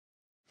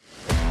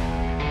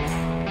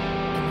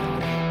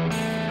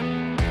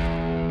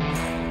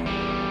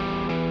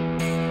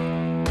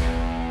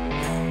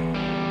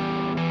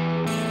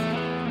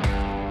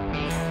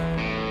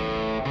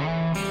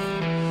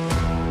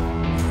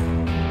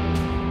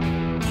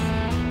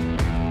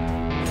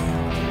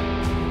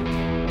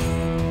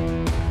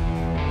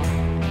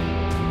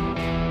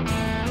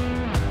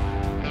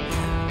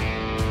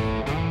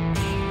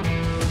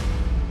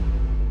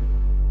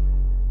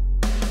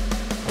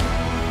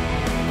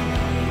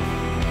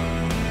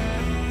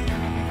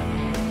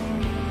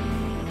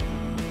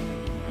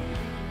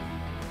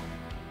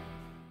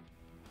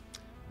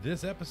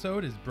This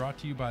episode is brought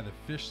to you by the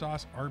Fish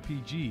Sauce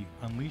RPG.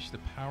 Unleash the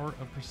power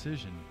of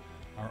precision.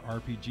 Our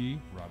RPG,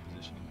 rod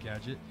positioning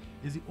gadget,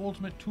 is the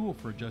ultimate tool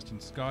for adjusting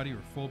Scotty or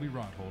Folby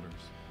rod holders.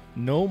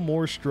 No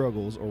more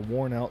struggles or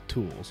worn-out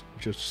tools,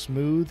 just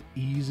smooth,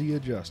 easy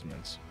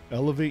adjustments.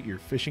 Elevate your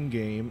fishing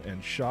game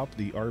and shop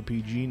the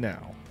RPG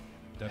now.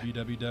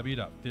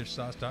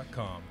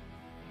 www.fishsauce.com.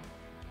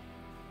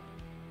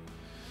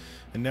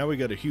 And now we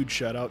got a huge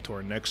shout out to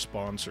our next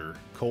sponsor,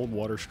 Cold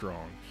Water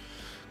Strong.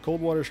 Cold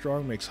Water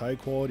Strong makes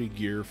high-quality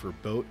gear for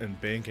boat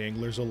and bank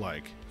anglers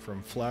alike,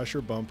 from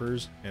flasher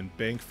bumpers and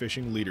bank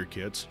fishing leader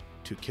kits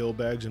to kill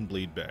bags and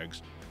bleed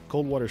bags.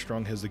 Cold Water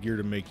Strong has the gear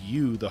to make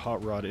you the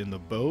hot rod in the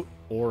boat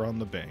or on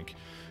the bank.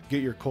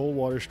 Get your Cold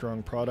Water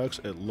Strong products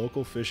at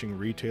local fishing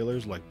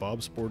retailers like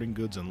Bob's Sporting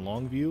Goods in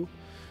Longview,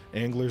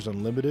 Anglers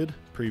Unlimited,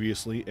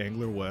 previously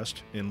Angler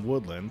West in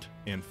Woodland,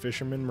 and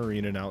Fisherman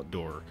Marine and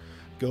Outdoor.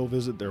 Go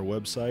visit their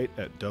website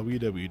at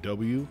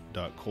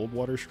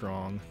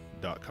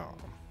www.coldwaterstrong.com.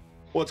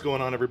 What's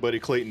going on, everybody?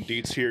 Clayton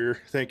Dietz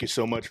here. Thank you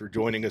so much for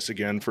joining us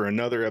again for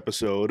another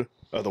episode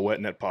of the Wet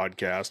Net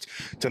Podcast.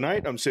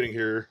 Tonight, I'm sitting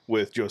here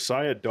with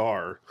Josiah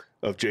Darr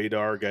of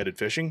JDarr Guided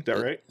Fishing. Is that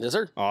right? Yes,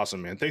 sir.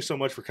 Awesome, man. Thanks so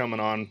much for coming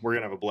on. We're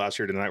going to have a blast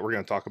here tonight. We're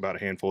going to talk about a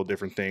handful of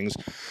different things.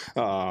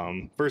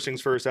 First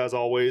things first, as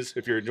always,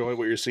 if you're enjoying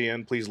what you're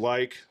seeing, please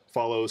like,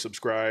 follow,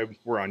 subscribe.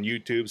 We're on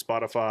YouTube,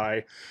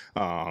 Spotify,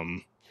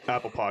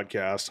 Apple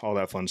Podcasts, all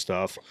that fun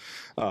stuff.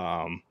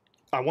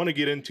 I want to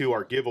get into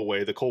our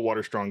giveaway, the Cold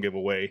Water Strong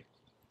giveaway.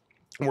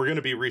 We're going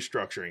to be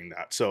restructuring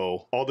that.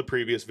 So all the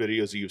previous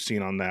videos that you've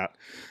seen on that,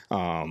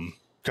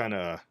 kind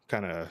of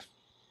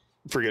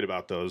forget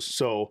about those.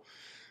 So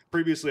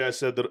previously I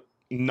said that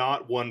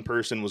not one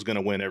person was going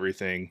to win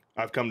everything.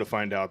 I've come to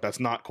find out that's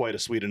not quite a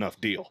sweet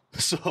enough deal.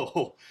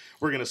 So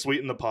we're going to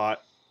sweeten the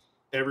pot.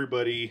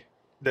 Everybody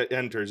that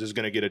enters is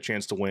going to get a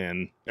chance to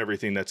win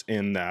everything that's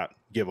in that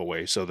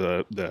giveaway. So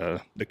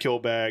the kill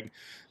bag,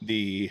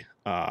 the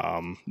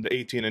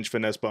 18-inch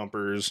finesse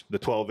bumpers, the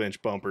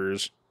 12-inch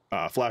bumpers,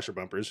 flasher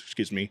bumpers,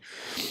 excuse me,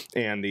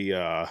 and the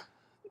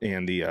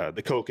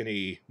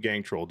Kokanee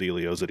gang troll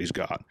dealios that he's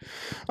got.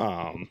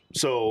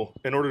 So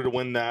in order to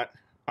win that,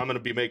 I'm going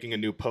to be making a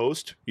new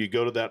post. You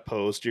go to that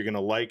post, you're going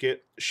to like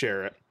it,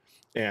 share it,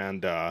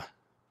 and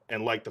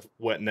like the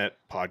Wet Net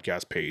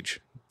Podcast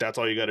page. That's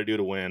all you got to do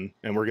to win,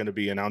 and we're going to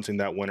be announcing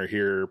that winner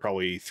here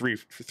probably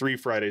three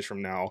Fridays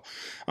from now.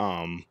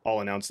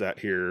 I'll announce that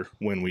here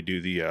when we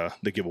do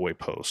the giveaway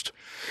post.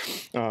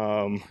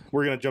 We're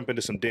going to jump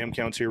into some dam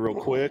counts here real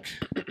quick.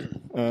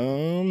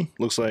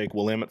 Looks like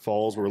Willamette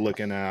Falls, we're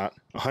looking at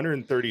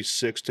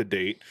 136 to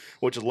date,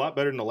 which is a lot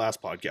better than the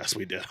last podcast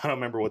we did. I don't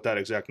remember what that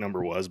exact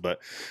number was, but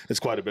it's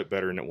quite a bit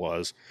better than it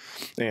was.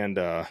 And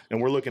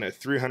we're looking at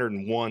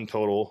 301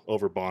 total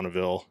over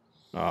Bonneville.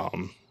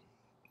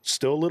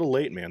 Still a little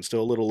late, man.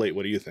 Still a little late.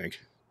 What do you think?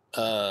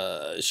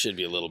 It should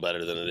be a little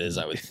better than it is,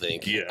 I would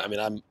think. Yeah. I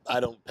mean, I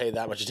don't pay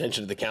that much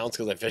attention to the counts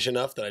because I fish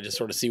enough that I just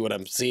sort of see what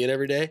I'm seeing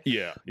every day.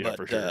 Yeah, but,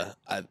 for sure.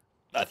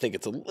 I think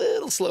it's a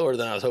little slower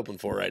than I was hoping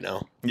for right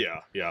now. Yeah,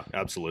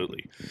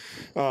 absolutely.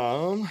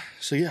 So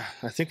yeah,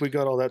 I think we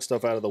got all that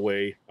stuff out of the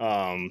way.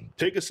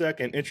 Take a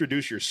second,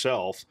 introduce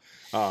yourself,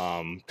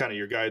 kind of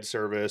your guide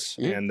service,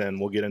 and then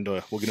we'll get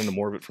into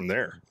more of it from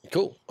there.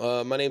 Cool.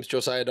 My name's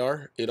Josiah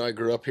Darr. I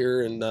grew up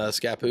here in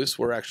Scappoose.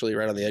 We're actually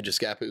right on the edge of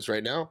Scappoose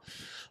right now.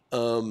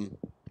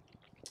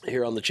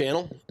 Here on the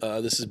channel.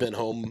 This has been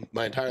home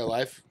my entire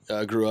life.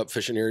 Grew up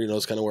fishing here.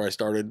 It's kind of where I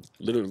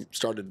literally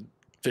started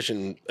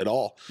fishing at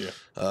all. Yeah.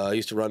 I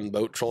used to run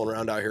boat trolling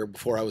around out here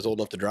before I was old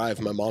enough to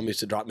drive. My mom used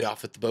to drop me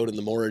off at the boat in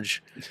the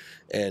moorage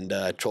and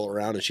troll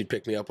around, and she'd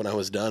pick me up when I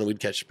was done. We'd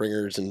catch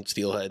springers and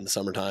steelhead in the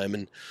summertime,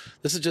 and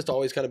this has just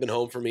always kind of been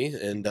home for me.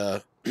 And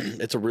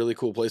it's a really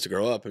cool place to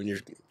grow up. I mean,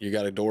 you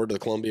got a door to the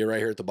Columbia right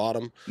here at the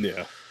bottom.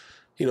 Yeah.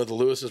 The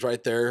Lewis is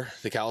right there.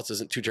 The Cowlitz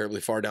isn't too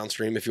terribly far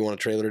downstream if you want a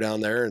trailer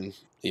down there. And,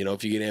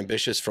 if you get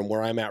ambitious from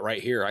where I'm at right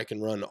here, I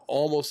can run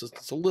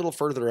it's a little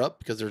further up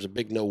because there's a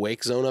big no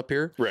wake zone up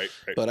here. Right.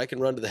 But I can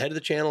run to the head of the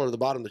channel or the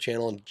bottom of the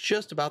channel in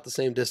just about the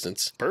same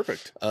distance.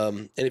 Perfect.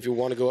 And if you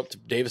want to go up to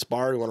Davis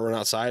Bar, you want to run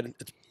outside,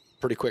 it's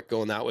pretty quick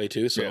going that way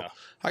too. So yeah.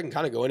 I can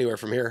kind of go anywhere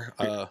from here.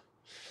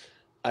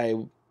 I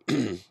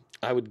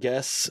would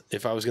guess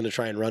if I was going to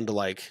try and run to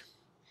like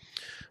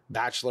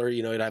Bachelor,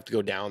 you'd have to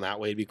go down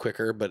that way to be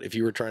quicker. But if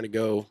you were trying to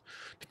go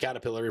to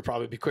Caterpillar, you'd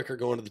probably be quicker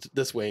going to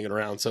this way and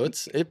around. So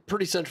it's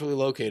pretty centrally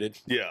located.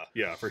 Yeah,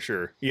 for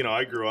sure.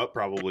 I grew up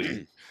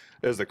probably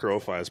as the crow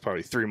flies,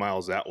 probably 3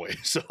 miles that way.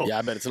 So yeah,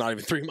 I bet it's not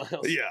even 3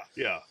 miles.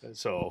 Yeah.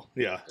 So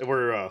yeah,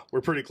 we're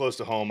pretty close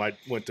to home. I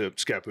went to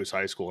Scappoose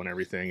High School and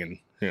everything, and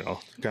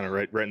kind of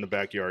right in the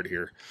backyard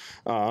here.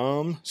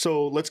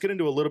 So let's get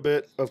into a little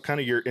bit of kind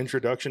of your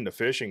introduction to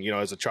fishing.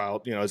 As a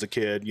child, as a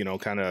kid,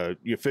 kind of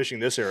you fishing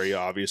this area.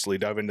 Obviously,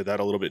 dive into that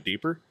a little bit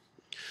deeper.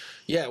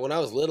 Yeah, when I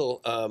was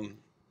little,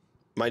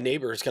 my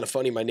neighbor, it's kind of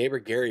funny. My neighbor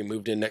Gary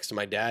moved in next to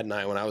my dad and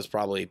I when I was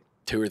probably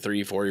 2 or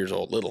 3, 4 years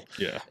old, little.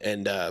 Yeah.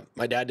 And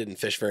my dad didn't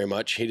fish very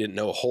much. He didn't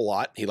know a whole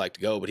lot. He liked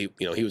to go, but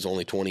he was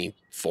only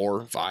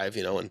 24, 5,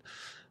 and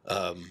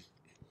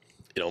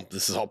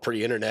this is all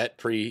pre-internet,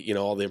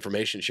 all the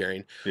information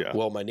sharing. Yeah.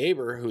 Well, my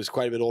neighbor, who was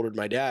quite a bit older than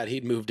my dad,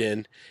 he'd moved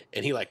in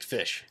and he liked to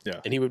fish. Yeah.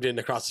 And he moved in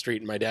across the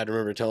street, and my dad,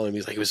 remember telling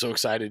him, he was so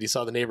excited. He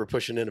saw the neighbor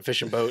pushing in a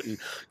fishing boat and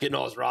getting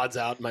all his rods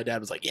out. And my dad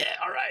was like, yeah,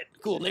 all right,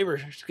 cool,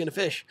 neighbor's going to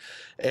fish.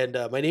 And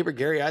my neighbor,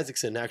 Gary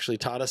Isaacson, actually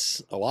taught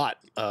us a lot.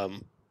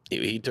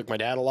 He took my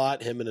dad a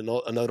lot, him and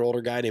another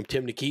older guy named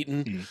Tim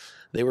Nikitin. Mm.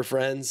 They were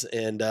friends,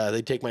 and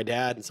they'd take my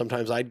dad, and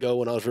sometimes I'd go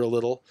when I was real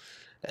little.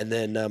 And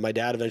then my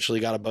dad eventually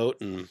got a boat,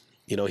 and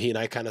he and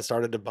I kind of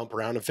started to bump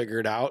around and figure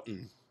it out.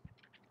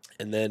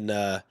 And then,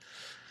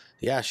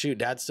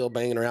 Dad's still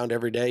banging around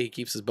every day. He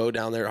keeps his boat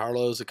down there at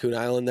Harlow's at Coon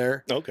Island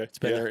there. Okay.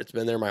 It's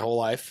been there my whole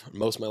life,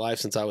 most of my life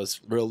since I was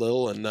real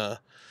little. And, I've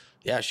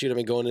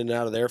been going in and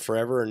out of there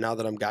forever. And now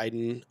that I'm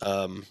guiding,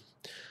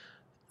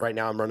 right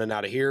now I'm running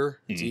out of here.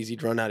 It's easy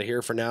to run out of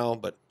here for now,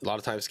 but a lot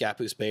of times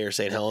Scappoose Bay or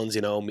St. Helens,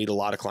 meet a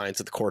lot of clients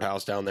at the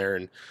courthouse down there.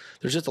 And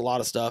there's just a lot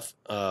of stuff.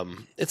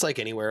 It's like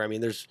anywhere. I mean,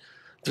 there's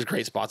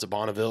great spots at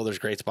Bonneville. There's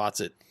great spots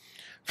at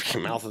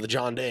mouth of the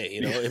John Day,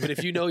 But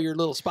if you know your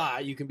little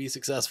spot, you can be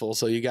successful.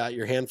 So you got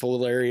your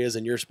handful of areas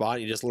in your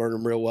spot. You just learn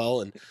them real well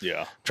and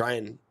try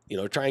and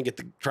get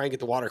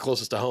the water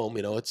closest to home.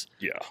 It's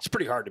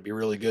pretty hard to be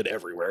really good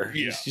everywhere.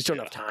 You just don't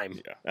have time.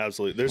 Yeah,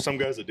 absolutely. There's some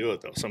guys that do it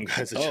though. Some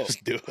guys that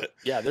just do it.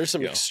 Yeah, there's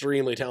some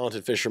extremely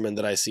talented fishermen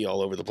that I see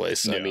all over the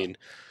place. Yeah. I mean,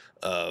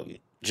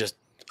 just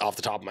off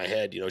the top of my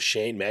head,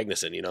 Shane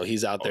Magnuson.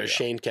 He's out there.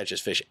 Shane catches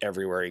fish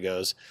everywhere he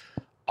goes.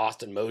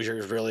 Austin Mosier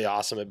is really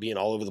awesome at being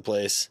all over the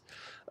place.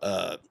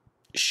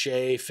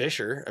 Shay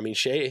Fisher. I mean,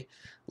 Shay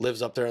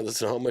lives up there in the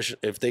Sonoma.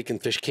 If they can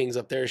fish kings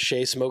up there,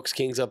 Shay smokes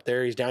kings up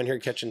there. He's down here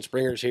catching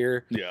springers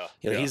here. Yeah.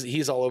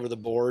 He's all over the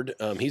board.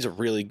 He's a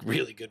really,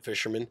 really good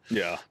fisherman.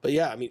 Yeah. But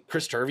I mean,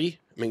 Chris Turvey.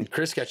 I mean,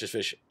 Chris catches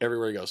fish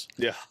everywhere he goes.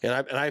 Yeah. And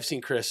I've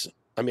seen Chris.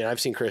 I mean,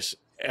 I've seen Chris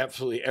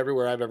absolutely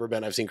everywhere I've ever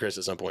been. I've seen Chris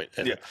at some point.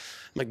 And I'm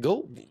like,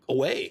 go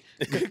away.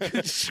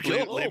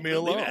 Leave me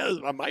alone.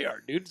 Leave me my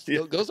yard,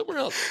 dude. Go somewhere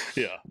else.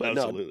 Yeah, but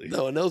absolutely.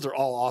 No, and those are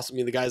all awesome. I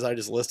mean, the guys I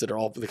just listed are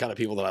all the kind of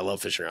people that I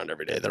love fishing around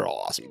every day. They're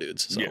all awesome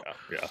dudes. So.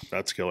 Yeah,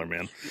 that's killer,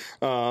 man.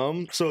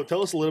 So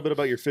tell us a little bit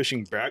about your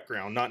fishing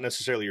background, not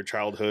necessarily your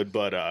childhood,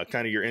 but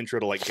kind of your intro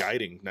to like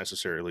guiding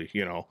necessarily,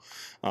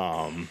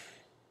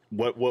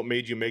 what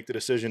made you make the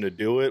decision to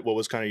do it? What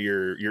was kind of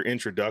your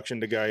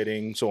introduction to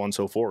guiding, so on and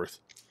so forth?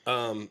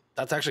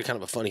 That's actually kind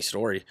of a funny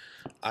story.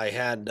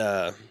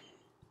 I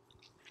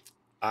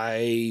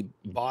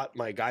bought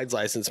my guide's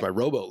license, my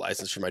rowboat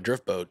license for my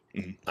drift boat,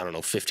 I don't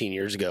know, 15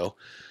 years ago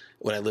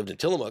when I lived in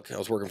Tillamook. I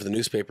was working for the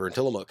newspaper in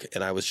Tillamook,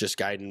 and I was just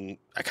guiding.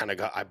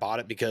 I bought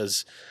it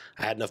because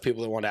I had enough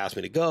people that wanted to ask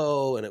me to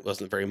go, and it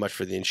wasn't very much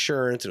for the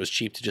insurance. It was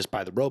cheap to just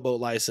buy the rowboat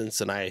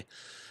license, and I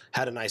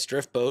had a nice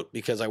drift boat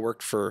because I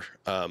worked for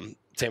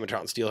Salmon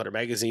Trout and Steelheader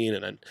magazine,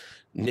 and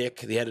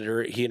Nick, the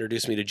editor, he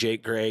introduced me to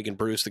Jake, Greg, and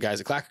Bruce, the guys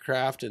at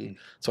Clackcraft, and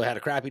so I had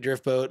a crappy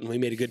drift boat, and we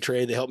made a good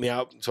trade. They helped me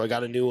out, so I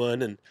got a new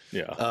one, and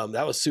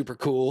that was super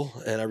cool,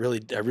 and I really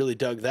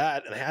dug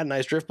that. And I had a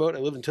nice drift boat. I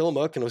lived in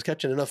Tillamook, and I was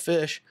catching enough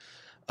fish.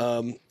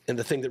 And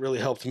the thing that really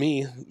helped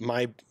me,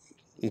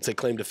 let's say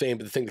claim to fame,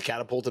 but the thing that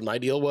catapulted my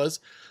deal was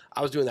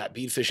I was doing that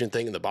bead fishing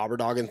thing and the bobber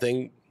dogging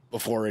thing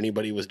before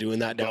anybody was doing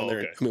that down there.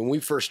 Okay. I mean, when we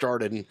first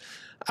started, and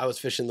I was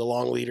fishing the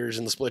long leaders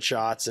and the split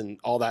shots and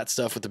all that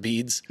stuff with the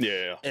beads.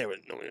 Yeah.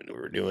 Nobody knew what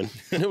we were doing.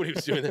 Nobody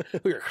was doing that.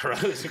 It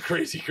was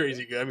crazy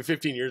good. I mean,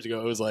 15 years ago,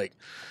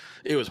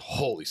 it was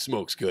holy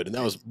smokes good. And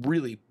that was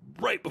really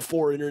right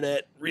before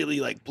internet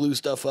really like blew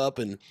stuff up.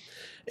 And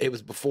it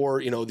was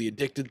before, the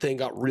addicted thing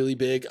got really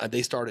big.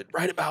 They started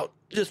right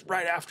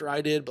after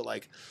I did, but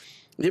like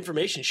the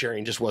information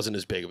sharing just wasn't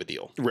as big of a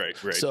deal. Right.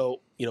 So,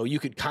 you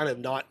could kind of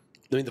not,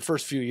 the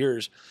first few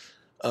years,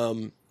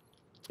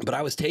 but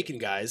I was taking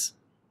guys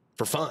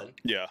for fun.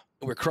 Yeah.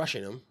 And we're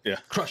crushing them. Yeah.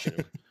 Crushing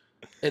them.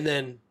 And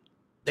then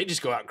they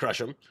just go out and crush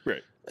them.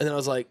 Right. And then I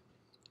was like,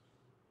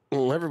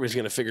 well, everybody's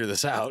going to figure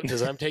this out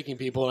because I'm taking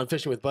people and I'm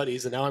fishing with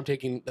buddies, and now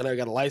then I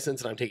got a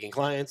license and I'm taking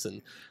clients,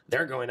 and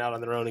they're going out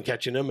on their own and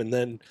catching them. And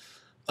then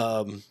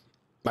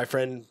my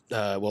friend,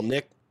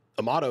 Nick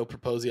Amato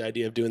proposed the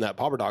idea of doing that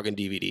bobber dogging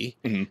DVD.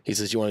 Mm-hmm. He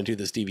says, you want to do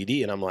this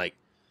DVD? And I'm like,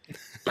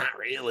 not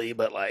really,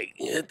 but like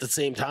at the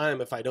same time,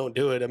 if I don't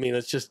do it, I mean,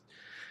 it's just,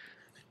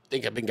 I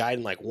think I've been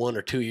guiding like 1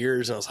 or 2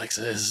 years, and I was like,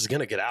 so this is going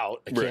to get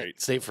out. I can't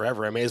stay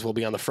forever. I may as well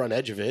be on the front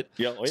edge of it.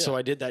 Yeah. So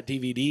I did that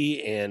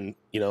DVD, and,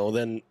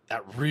 then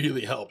that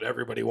really helped.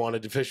 Everybody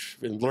wanted to fish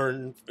and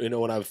learn,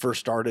 when I first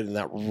started, and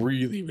that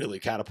really, really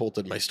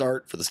catapulted my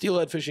start for the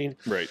steelhead fishing.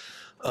 Right.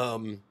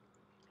 And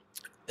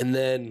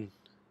then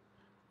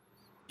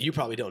you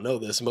probably don't know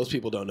this. Most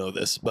people don't know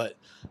this, but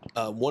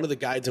one of the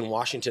guides in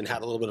Washington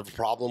had a little bit of a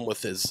problem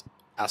with his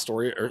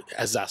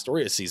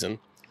Astoria season.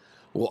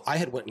 Well, I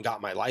had went and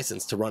got my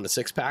license to run a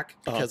 6-pack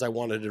because I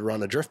wanted to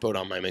run a drift boat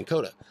on my Minn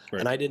Kota. Right.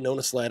 And I didn't own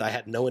a sled. I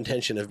had no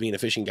intention of being a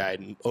fishing guide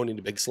and owning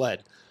a big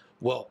sled.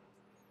 Well,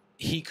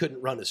 he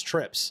couldn't run his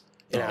trips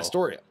in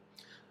Astoria,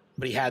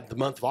 but he had the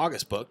month of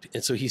August booked.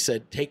 And so he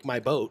said, take my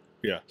boat.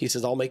 Yeah. He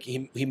says,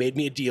 he made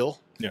me a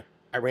deal. Yeah.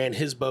 I ran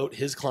his boat,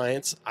 his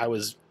clients. I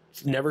was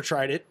never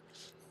tried it.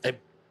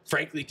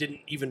 frankly didn't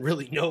even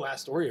really know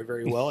Astoria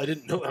very well. I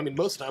didn't know. I mean,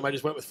 most of the time I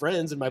just went with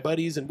friends and my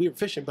buddies and we were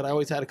fishing, but I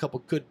always had a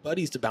couple good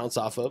buddies to bounce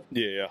off of.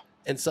 Yeah.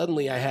 And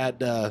suddenly I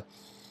had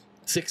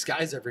 6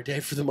 guys every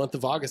day for the month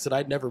of August that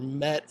I'd never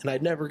met, and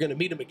I'd never going to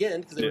meet them again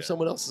because they were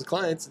someone else's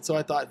clients. And so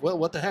I thought, well,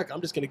 what the heck?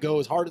 I'm just going to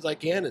go as hard as I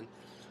can and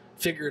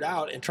figure it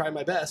out and try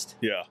my best.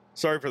 Yeah.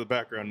 Sorry for the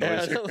background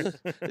noise.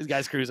 This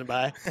guy's cruising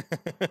by.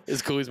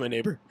 It's cool. He's my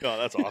neighbor. Oh,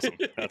 that's awesome.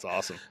 That's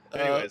awesome.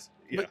 Anyways,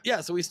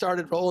 so we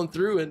started rolling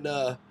through,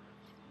 and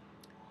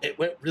it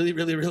went really,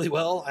 really, really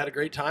well. I had a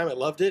great time. I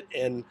loved it.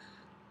 And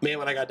man,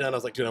 when I got done, I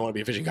was like, dude, I want to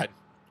be a fishing guide.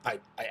 I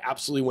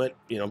absolutely went,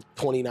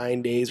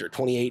 29 days or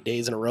 28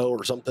 days in a row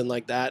or something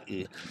like that.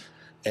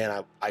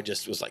 And I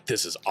just was like,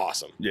 this is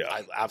awesome. Yeah.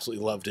 I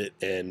absolutely loved it.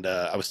 And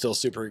I was still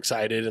super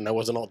excited, and I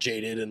wasn't all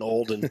jaded and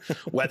old and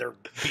weather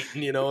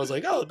beaten, I was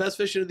like, oh, the best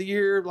fishing of the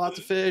year, lots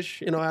of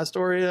fish,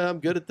 Astoria,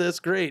 I'm good at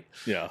this. Great.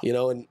 Yeah.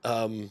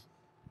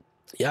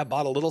 I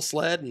bought a little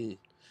sled and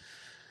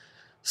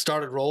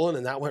started rolling,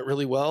 and that went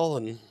really well.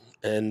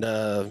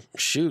 And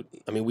shoot,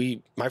 I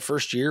mean, my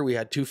first year we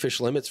had 2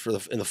 fish limits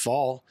in the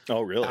fall.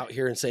 Oh, really? Out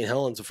here in St.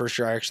 Helens. The first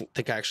year I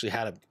actually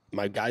had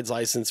my guide's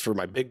license for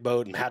my big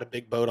boat and had a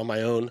big boat on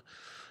my own.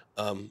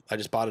 I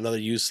just bought another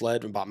used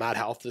sled and bought Matt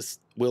Houth this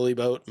Willie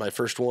boat, my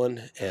first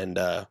one. And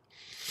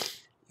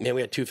man,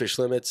 we had 2 fish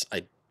limits.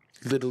 I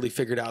literally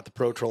figured out the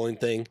pro trolling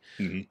thing.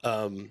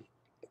 Mm-hmm.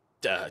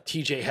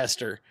 TJ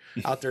Hester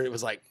out there, it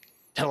was like,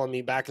 telling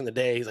me back in the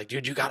day, he's like,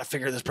 dude, you got to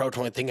figure this pro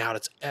trolling thing out.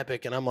 It's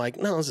epic. And I'm like,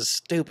 no, this is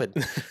stupid.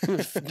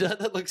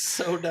 That looks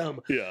so dumb.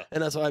 Yeah.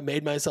 And that's why I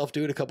made myself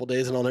do it a couple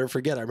days, and I'll never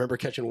forget. I remember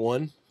catching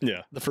 1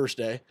 the first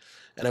day,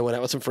 and I went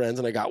out with some friends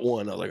and I got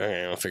 1. I was like,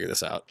 okay, I'll figure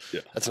this out. Yeah.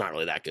 That's not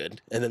really that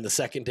good. And then the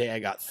second day I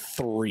got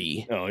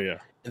 3. Oh, yeah.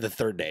 And the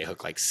third day I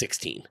hooked like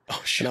 16. Oh,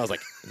 shit. And I was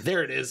like,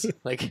 there it is.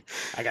 Like,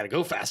 I got to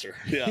go faster.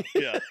 Yeah.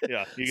 You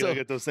got to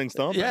get those things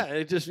thumping. Yeah.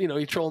 It just,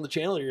 you're trolling the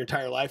channel your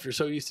entire life. You're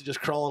so used to just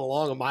crawling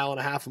along 1.5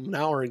 miles an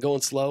hour and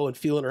going slow and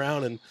feeling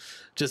around and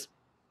just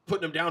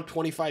putting them down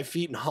 25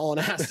 feet and hauling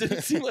ass.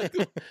 Didn't seem like,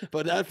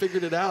 but I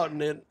figured it out.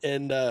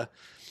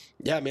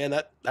 Yeah, man,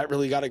 that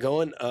really got it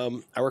going.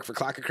 I worked for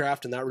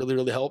Clackacraft, and that really,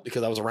 really helped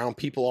because I was around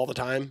people all the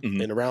time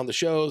and around the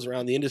shows,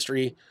 around the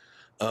industry.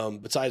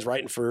 Besides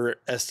writing for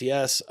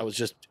STS, I was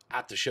just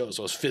at the show.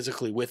 So I was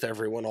physically with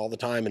everyone all the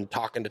time and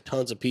talking to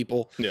tons of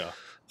people. Yeah.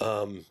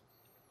 And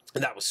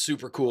that was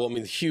super cool. I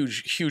mean,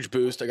 huge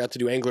boost. I got to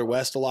do Angler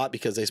West a lot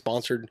because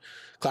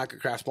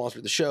Clackacraft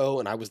sponsored the show,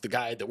 and I was the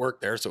guy that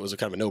worked there. So it was a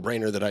kind of a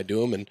no-brainer that I do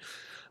them.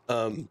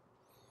 And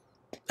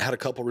had a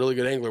couple really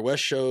good Angler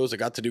West shows. I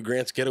got to do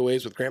Grant's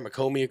Getaways with Grant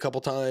McComey a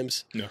couple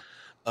times. Yeah.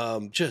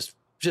 Just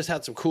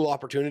had some cool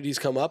opportunities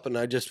come up, and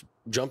I just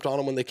jumped on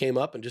them when they came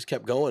up and just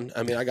kept going.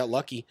 I mean, I got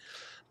lucky,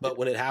 but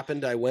when it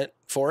happened, I went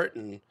for it.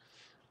 And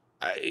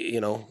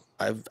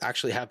I've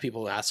actually had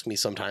people ask me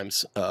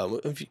sometimes,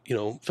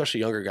 especially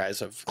younger guys,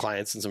 have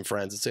clients and some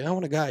friends that say, I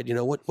want a guide,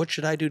 what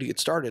should I do to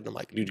get started? And I'm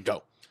like, dude,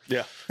 go.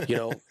 Yeah.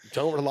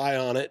 Don't rely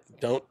on it.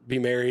 Don't be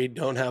married.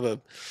 Don't have a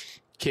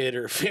kid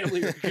or a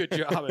family or a good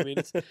job. I mean,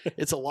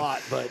 it's a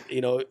lot, but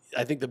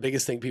I think the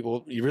biggest thing,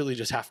 you really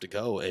just have to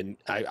go. And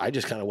I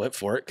just kind of went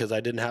for it because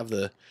I didn't have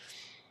the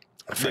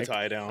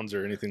tie downs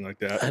or anything like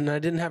that. And I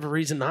didn't have a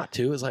reason not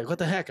to. It was like, what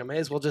the heck? I may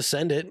as well just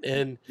send it.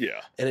 And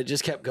and it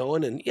just kept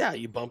going. And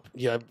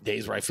you have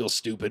days where I feel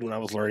stupid when I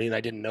was learning.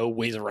 I didn't know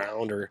ways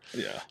around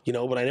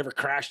but I never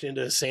crashed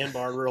into a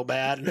sandbar real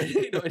bad. And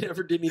I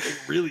never did anything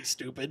really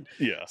stupid.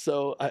 Yeah.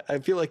 So I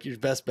feel like your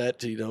best bet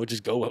to,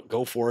 just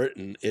go for it.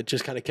 And it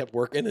just kind of kept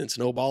working and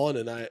snowballing.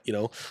 And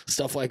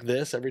stuff like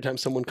this, every time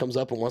someone comes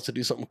up and wants to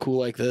do something cool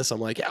like this,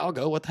 I'm like, yeah, I'll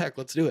go. What the heck?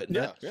 Let's do it.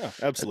 And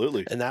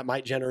absolutely. And that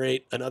might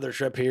generate another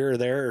trip here or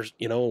there, or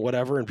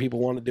whatever, and people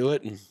want to do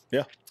it. And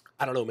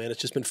I don't know, man,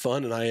 it's just been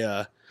fun.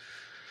 And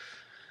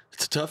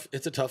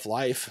it's a tough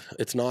life.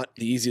 It's not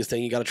the easiest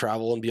thing. You got to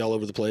travel and be all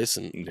over the place,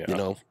 and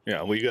well,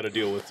 you got to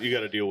deal with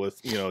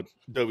WDFW,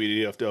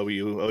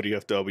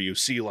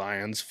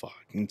 ODFW,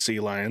 fucking sea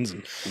lions,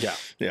 and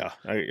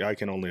I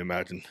can only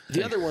imagine.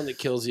 The other one that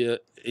kills you,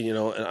 and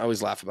I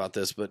always laugh about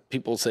this, but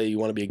people say you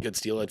want to be a good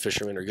steelhead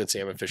fisherman or a good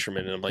salmon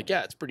fisherman, and I'm like,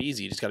 yeah, it's pretty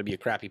easy. You just got to be a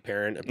crappy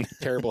parent, a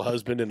terrible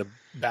husband, and a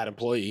bad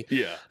employee.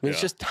 Yeah, I mean, it's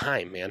just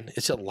time, man.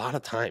 It's a lot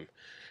of time.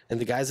 And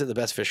the guys that are the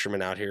best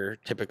fishermen out here,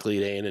 typically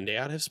day in and day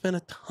out, have spent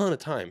a ton of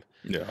time.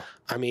 Yeah.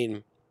 I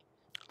mean,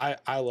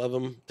 I love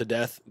him to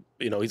death.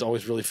 He's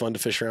always really fun to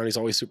fish around. He's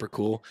always super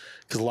cool.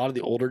 Because a lot of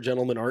the older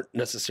gentlemen aren't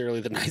necessarily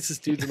the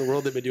nicest dudes in the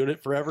world. They've been doing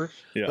it forever.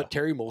 Yeah. But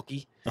Terry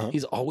Mulkey,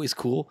 he's always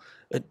cool.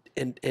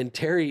 And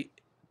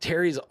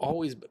Terry's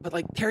always, but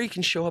like Terry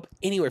can show up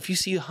anywhere. If you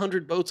see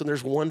 100 boats and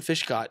there's one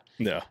fish caught,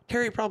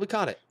 Terry probably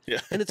caught it.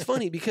 Yeah. And it's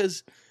funny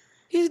because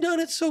he's done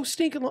it so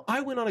stinking long.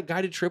 I went on a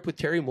guided trip with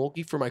Terry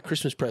Mulkey for my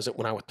Christmas present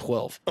when I was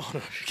 12. Oh,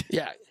 no.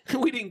 Yeah.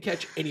 We didn't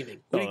catch anything.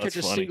 We didn't catch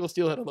a single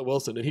steelhead on the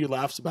Wilson. And he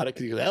laughs about it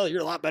because he goes, hell,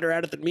 you're a lot better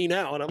at it than me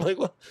now. And I'm like,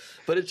 well,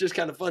 but it's just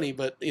kind of funny.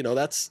 But,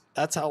 that's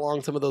how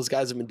long some of those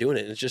guys have been doing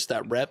it. And it's just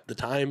that rep, the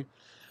time.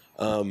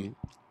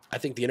 I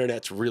think the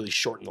internet's really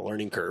shortened the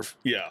learning curve.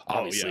 Yeah,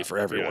 obviously for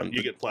everyone. Yeah.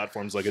 You get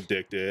platforms like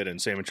Addicted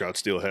and Salmon Trout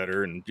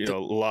Steelheader, and a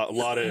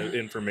lot of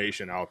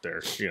information out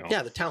there.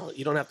 Yeah, the talent.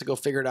 You don't have to go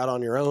figure it out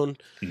on your own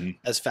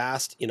as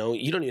fast. You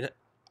don't even.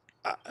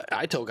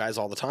 I tell guys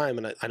all the time,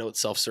 and I know it's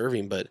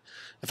self-serving, but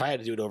if I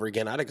had to do it over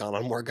again, I'd have gone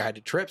on more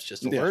guided trips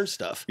just to learn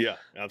stuff. Yeah,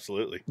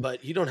 absolutely.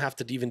 But you don't have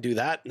to even do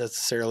that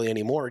necessarily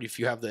anymore. If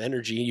you have the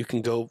energy, you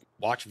can go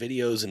watch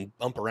videos and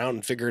bump around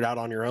and figure it out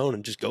on your own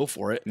and just go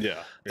for it.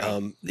 Yeah.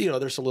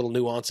 There's some little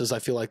nuances I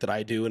feel like that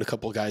I do and a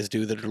couple of guys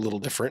do that are a little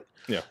different.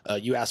 Yeah.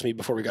 You asked me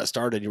before we got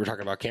started, you were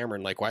talking about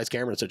Cameron, like, why is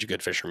Cameron such a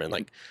good fisherman?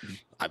 Like,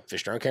 I've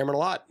fished around Cameron a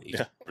lot. He's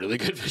a really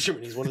good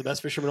fisherman. He's one of the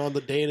best fishermen on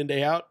the day in and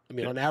day out. I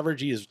mean, on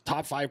average, he is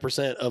top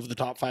 5% of the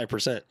top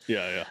 5%.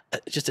 Yeah.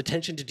 Just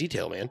attention to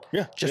detail, man.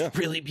 Yeah. Just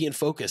really being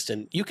focused.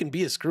 And you can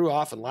be a screw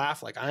off and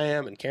laugh like I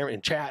am and Cameron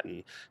and chat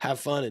and have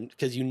fun. And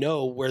because you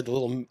know where the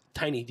little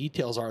tiny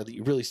details are that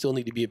you really still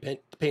need to be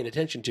paying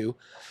attention to.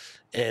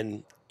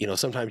 And,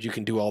 sometimes you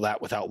can do all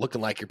that without looking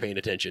like you're paying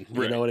attention.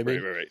 You know what I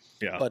mean? Right.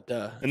 Yeah. But,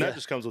 and that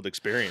just comes with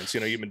experience.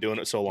 You've been doing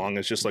it so long,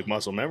 it's just like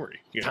muscle memory.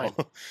 Time.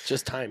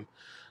 Just time.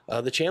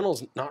 The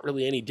channel's not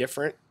really any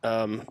different.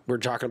 We're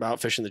talking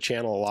about fishing the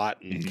channel a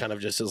lot and kind of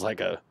just as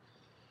like a,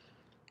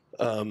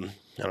 I don't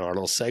know, a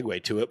little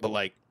segue to it, but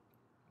like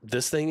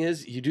this thing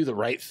is you do the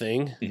right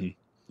thing,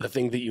 the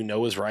thing that you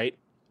know is right,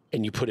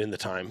 and you put in the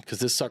time because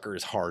this sucker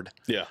is hard.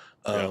 Yeah.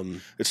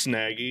 It's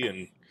snaggy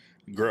and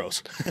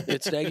gross.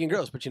 It's snaggy and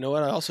gross. But you know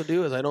what I also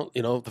do is I don't,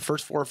 the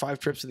first 4 or 5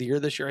 trips of the year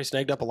this year, I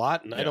snagged up a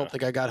lot. And I don't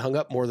think I got hung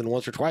up more than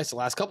once or twice the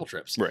last couple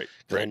trips. Right.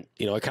 And,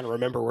 I kind of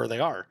remember where they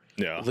are.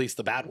 Yeah. At least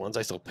the bad ones.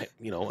 I still,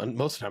 and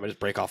most of the time I just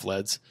break off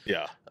leads.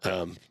 Yeah.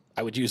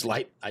 I would use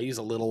I use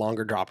a little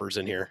longer droppers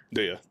in here.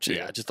 Do you?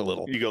 Yeah, just a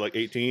little. You go like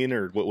 18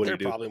 or what do They're you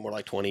do? probably more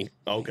like 20.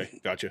 Oh, okay.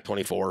 Gotcha.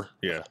 24.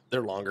 Yeah.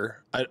 They're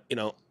longer.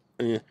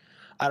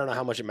 I don't know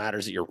how much it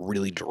matters that you're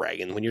really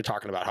dragging when you're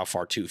talking about how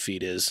far 2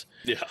 feet is.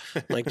 Yeah.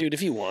 Like, dude, if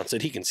he wants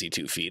it, he can see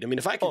 2 feet. I mean,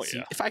 if I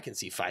can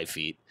see 5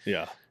 feet.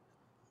 Yeah.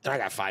 And I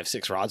got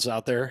 5-6 rods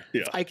out there.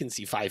 Yeah. If I can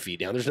see 5 feet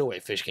down, there's no way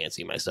a fish can't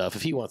see my stuff.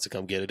 If he wants to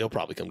come get it, he'll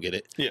probably come get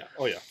it. Yeah.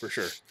 Oh yeah, for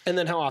sure. And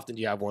then how often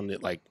do you have one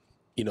that like,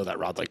 that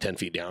rod's like 10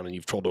 feet down and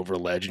you've trolled over a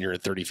ledge and you're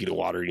at 30 feet of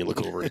water and you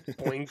look over and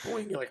boing,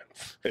 boing, you're like,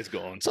 it's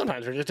gone.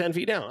 Sometimes they're just 10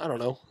 feet down. I don't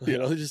know.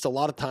 There's just a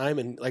lot of time.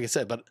 And like I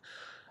said, but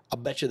I'll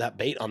bet you that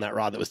bait on that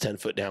rod that was 10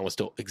 foot down was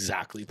still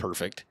exactly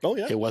perfect. Oh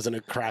yeah. It wasn't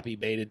a crappy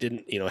bait. It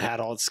didn't, it had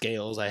all its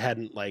scales. I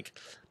hadn't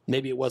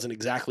maybe it wasn't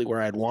exactly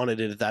where I'd wanted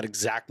it at that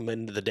exact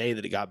minute of the day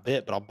that it got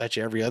bit, but I'll bet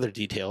you every other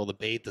detail, the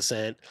bait, the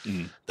scent,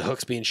 the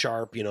hooks being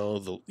sharp,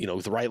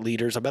 the right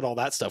leaders, I bet all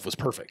that stuff was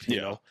perfect,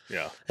 Yeah.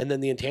 And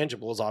then the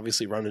intangible is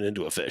obviously running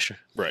into a fish.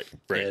 Right.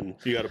 And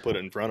you got to put it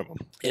in front of them.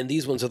 And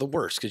these ones are the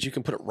worst because you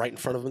can put it right in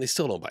front of them and they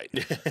still don't bite.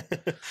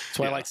 That's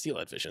why I like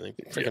steelhead fishing. They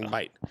freaking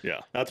bite.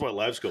 Yeah. That's why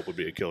live scope would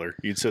be a killer.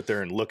 You'd sit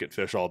there and look at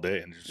fish all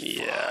day and just,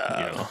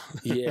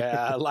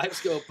 Yeah. Live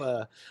scope.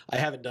 I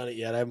haven't done it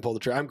yet. I haven't pulled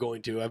the trigger. I'm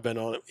going to. I've been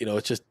on it.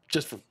 It's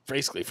just for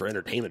basically for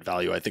entertainment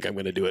value. I think I'm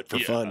going to do it for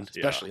fun,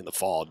 especially in the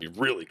fall. It'd be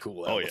really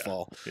cool in the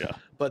fall. Yeah.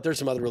 But there's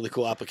some other really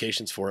cool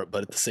applications for it.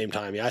 But at the same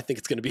time, I think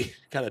it's going to be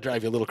kind of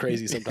drive you a little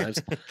crazy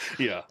sometimes.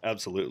 Yeah,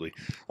 absolutely.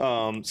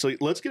 So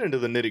let's get into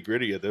the nitty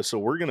gritty of this. So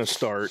we're going to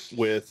start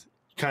with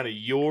kind of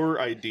your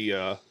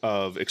idea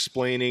of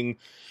explaining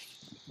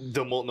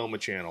the Multnomah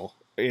Channel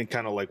and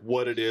kind of like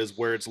what it is,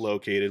 where it's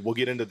located. We'll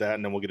get into that,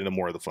 and then we'll get into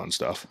more of the fun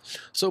stuff.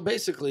 So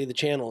basically, the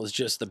channel is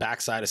just the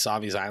backside of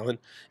Savi's Island.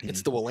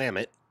 It's the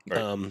Willamette. Right.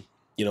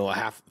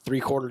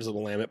 3/4 of the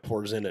Willamette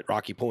pours in at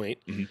Rocky Point,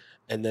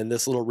 and then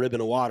this little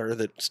ribbon of water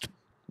that's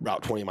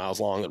about 20 miles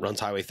long that runs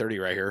Highway 30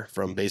 right here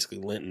from basically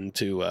Linton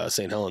to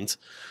St. Helens.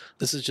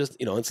 This is just,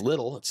 it's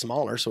little, it's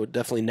smaller, so it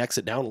definitely necks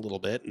it down a little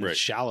bit, and it's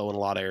shallow in a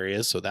lot of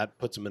areas, so that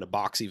puts them in a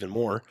box even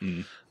more.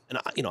 And,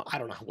 I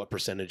don't know what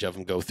percentage of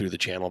them go through the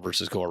channel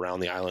versus go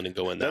around the island and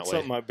go in that way. That's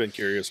something I've been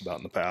curious about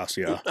in the past,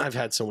 yeah. I've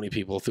had so many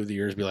people through the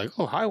years be like,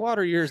 oh, high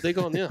water years, they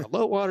go in,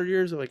 low water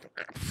years. They're like,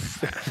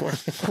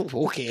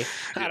 okay.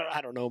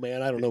 I don't know,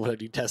 man. I don't know how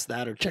you test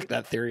that or check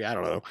that theory. I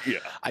don't know. Yeah.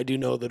 I do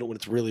know that when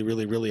it's really,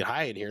 really, really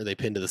high in here, they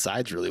pin to the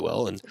sides really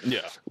well. And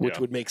which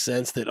would make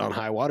sense that on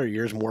high water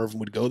years, more of them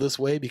would go this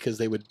way because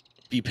they would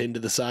be pinned to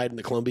the side in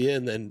the Columbia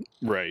and then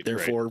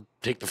therefore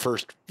take the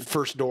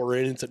first door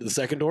in instead of the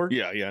second door.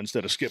 Yeah,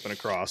 instead of skipping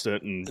across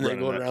it and then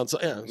going around. So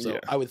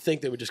I would think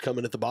they would just come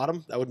in at the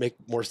bottom. That would make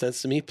more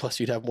sense to me. Plus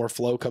you'd have more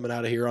flow coming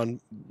out of here on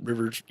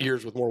rivers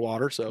years with more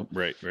water. So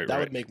that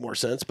would make more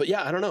sense. But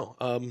yeah, I don't know.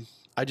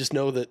 I just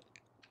know that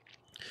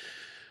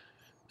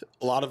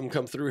a lot of them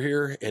come through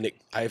here and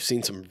I've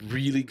seen some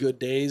really good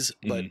days,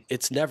 but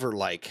it's never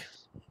like,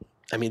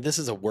 this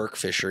is a work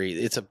fishery.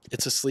 It's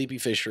a sleepy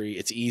fishery.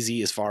 It's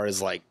easy as far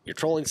as like you're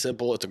trolling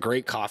simple. It's a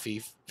great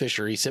coffee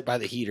fishery. Sit by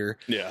the heater.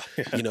 Yeah.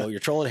 You're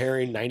trolling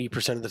herring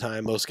 90% of the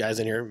time. Most guys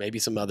in here, maybe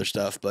some other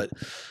stuff, but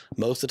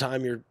most of the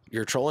time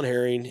you're trolling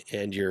herring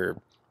and you're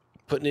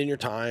putting in your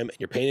time and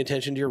you're paying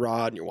attention to your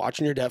rod and you're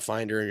watching your depth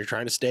finder and you're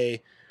trying to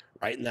stay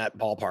right in that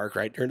ballpark,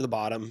 right near to the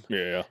bottom.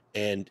 Yeah.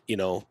 And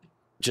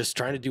just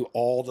trying to do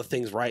all the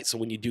things right. So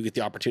when you do get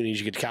the opportunities,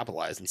 you get to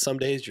capitalize. And some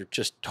days you're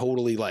just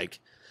totally like,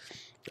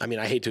 I mean,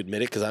 I hate to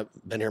admit it because I've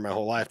been here my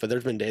whole life, but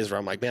there's been days where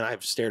I'm like, man,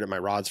 I've stared at my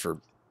rods for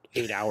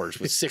 8 hours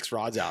with 6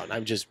 rods out and I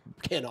just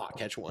cannot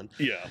catch one.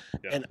 Yeah.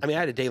 And I mean, I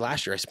had a day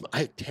last year. I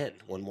had 10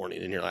 one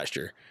morning in here last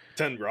year.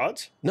 10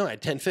 rods? No, I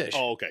had 10 fish.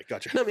 Oh, okay.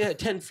 Gotcha. No, I mean, I had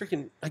 10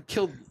 freaking, I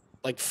killed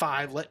like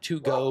 5, let 2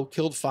 go,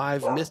 killed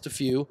 5, missed a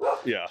few.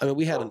 Yeah. I mean,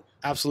 we had an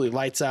absolutely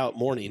lights out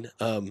morning.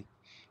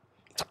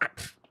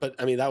 But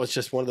I mean, that was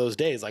just one of those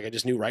days. Like I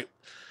just knew right.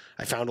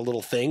 I found a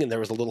little thing and there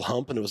was a little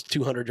hump and it was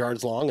 200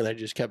 yards long and I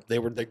just kept,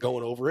 they're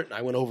going over it and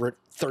I went over it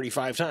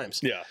 35 times.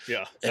 Yeah.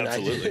 Yeah. And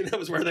Absolutely. that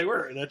was where they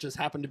were. And it just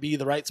happened to be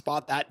the right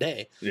spot that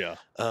day. Yeah.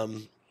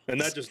 And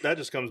that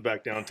just comes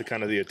back down to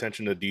kind of the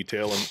attention to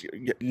detail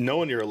and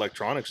knowing your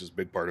electronics is a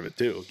big part of it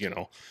too, you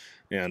know,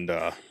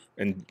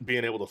 and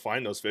being able to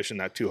find those fish in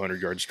that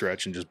 200-yard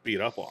stretch and just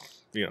beat up on,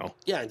 you know.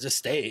 Yeah. And just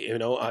stay, you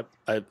know,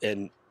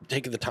 and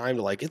taking the time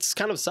to like, it's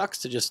kind of sucks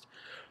to just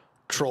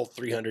troll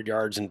 300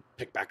 yards and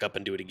pick back up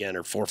and do it again,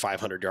 or 400 or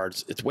 500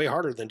 yards. It's way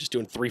harder than just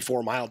doing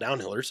 3-4 mile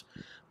downhillers,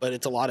 but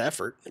it's a lot of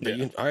effort. But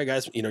all right,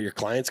 guys, you know, your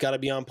client's got to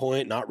be on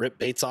point, not rip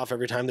baits off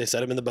every time they set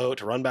them in the boat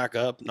to run back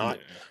up, not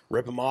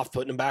rip them off,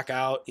 putting them back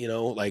out. You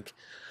know, like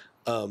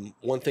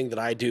one thing that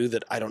I do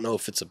that I don't know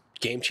if it's a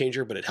game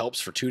changer, but it helps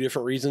for 2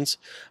 different reasons.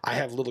 I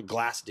have little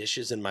glass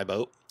dishes in my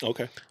boat.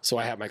 Okay. So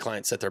I have my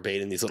clients set their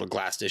bait in these little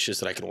glass dishes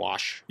that I can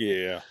wash.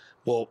 Yeah.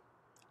 Well,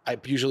 I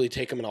usually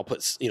take them and I'll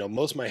put, you know,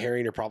 most of my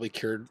herring are probably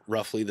cured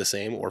roughly the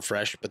same or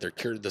fresh, but they're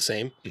cured the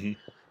same. Mm-hmm.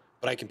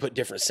 But I can put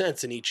different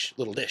scents in each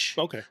little dish.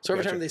 Okay. So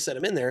every time they set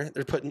them in there,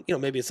 they're putting, you know,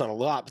 maybe it's not a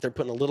lot, but they're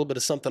putting a little bit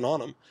of something on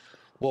them.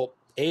 Well,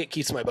 A, it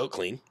keeps my boat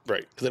clean.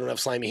 Right. Because I don't have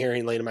slimy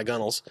herring laying in my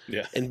gunnels.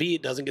 Yeah. And B,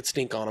 it doesn't get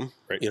stink on them.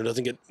 Right. You know, it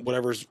doesn't get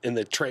whatever's in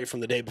the tray from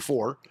the day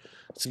before.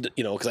 It's,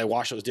 you know, because I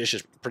wash those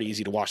dishes, pretty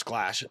easy to wash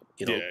glass.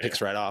 You know, it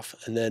picks right off.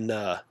 And then,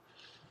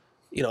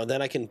 you know,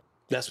 then I can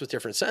mess with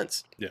different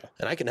scents. Yeah.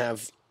 And I can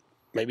have,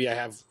 maybe I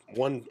have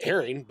 1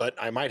 herring, but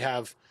I might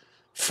have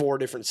 4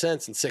 different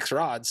scents and 6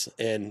 rods.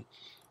 And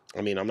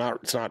I mean,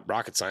 it's not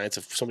rocket science.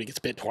 If somebody gets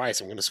bit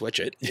twice, I'm going to switch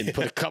it and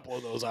put a couple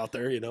of those out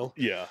there, you know?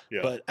 Yeah.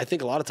 Yeah. But I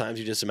think a lot of times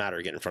you just a matter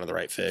of getting in front of the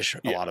right fish,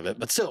 a lot of it.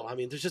 But still, I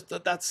mean, there's just,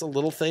 that's a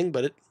little thing,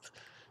 but it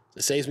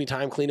saves me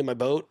time cleaning my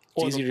boat.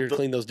 It's easier to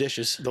clean those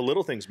dishes. The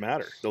little things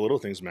matter.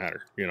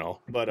 You know.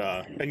 But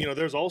and you know,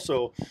 there's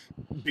also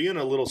being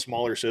a little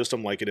smaller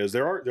system like it is.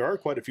 There are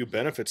quite a few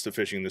benefits to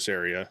fishing this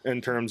area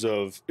in terms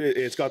of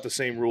it's got the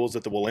same rules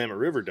that the Willamette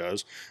River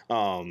does. You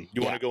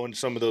want to go into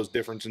some of those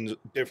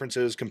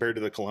differences compared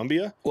to the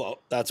Columbia? Well,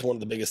 that's one of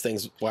the biggest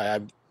things why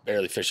I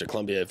barely fish at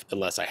Columbia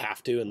unless I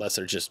have to, unless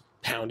they're just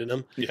pounding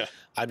them. Yeah.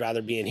 I'd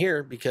rather be in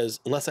here because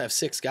unless I have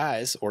 6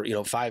 guys or, you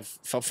know, 4,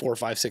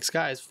 5, 6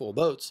 guys, full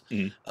boats,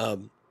 you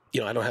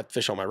know, I don't have to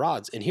fish on my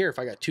rods. And here, if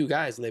I got 2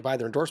 guys and they buy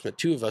their endorsement,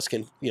 2 of us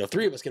can, you know,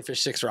 3 of us can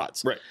fish 6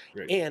 rods. Right.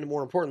 And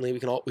more importantly, we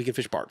can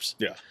fish barbs.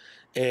 Yeah.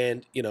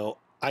 And, you know,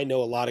 I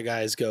know a lot of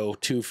guys go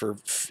 2 for,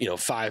 you know,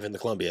 5 in the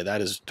Columbia.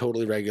 That is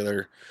totally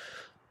regular.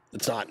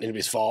 It's not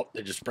anybody's fault.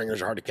 They're just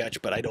springers are hard to catch,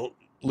 but I don't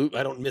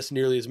miss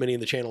nearly as many in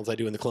the channel as I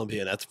do in the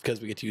Columbia, and that's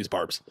because we get to use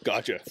barbs.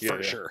 Gotcha.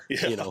 For sure.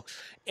 Yeah. You know,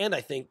 and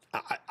I think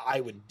I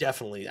would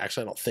definitely,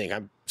 actually, I don't think,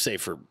 I'm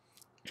safe for,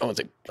 I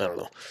don't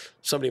know.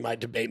 Somebody might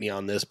debate me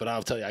on this, but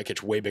I'll tell you, I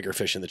catch way bigger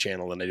fish in the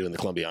channel than I do in the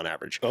Columbia on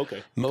average.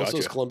 Okay. Most of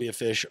those Columbia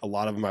fish, a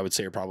lot of them I would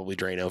say are probably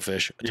Drano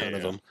fish, a ton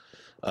of them.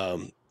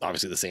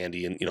 Obviously the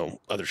Sandy and, you know,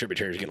 other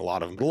tributaries are getting a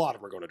lot of them, but a lot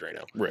of them are going to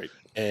Drano. Right.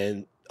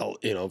 And,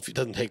 you know, if it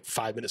doesn't take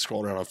 5 minutes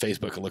scrolling around on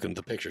Facebook and looking at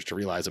the pictures to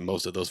realize that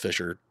most of those fish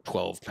are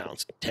 12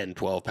 pounds, 10,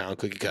 12 pound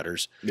cookie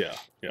cutters. Yeah.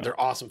 They're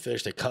awesome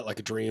fish. They cut like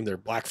a dream. They're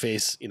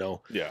blackface, you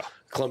know,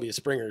 Columbia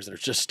springers. They're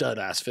just stud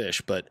ass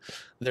fish, but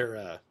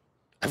they're,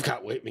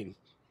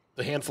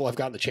 the handful I've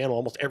got in the channel,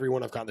 almost every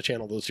one I've got in the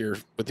channel this year,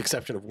 with the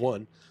exception of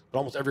 1, but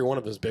almost every one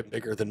of them has been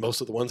bigger than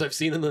most of the ones I've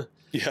seen on the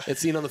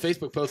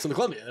Facebook posts in the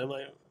Columbia. And I'm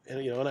like,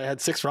 and, you know, and I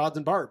had 6 rods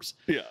and barbs.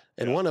 Yeah.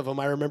 And one of them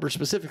I remember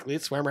specifically,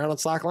 it swam around on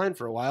slack line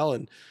for a while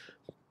and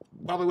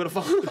probably would have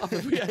fallen off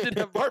if I didn't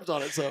have barbs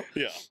on it. So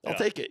I'll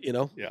take it, you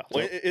know. Yeah.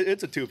 Well,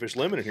 it's a 2-fish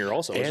limit in here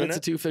also, isn't it? And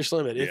it's a 2-fish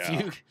limit.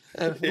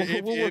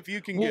 If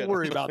you can we'll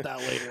worry about that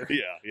later.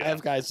 I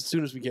have guys, as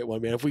soon as we get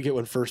one, man, if we get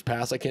one first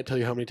pass, I can't tell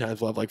you how many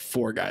times we'll have like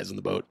 4 guys in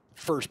the boat.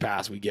 First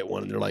pass, we get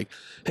one and they're like,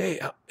 hey,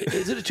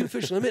 is it a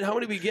 2-fish limit? How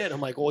many do we get?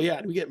 I'm like, well,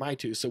 yeah, we get my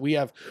 2. So we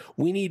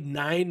need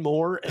 9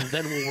 more and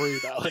then we'll worry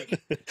about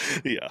like,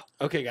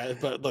 okay, guys.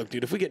 But look,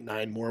 dude, if we get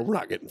 9 more, we're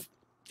not getting,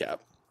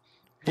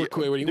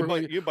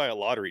 you buy a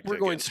lottery ticket. We're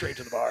going straight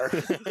to the bar.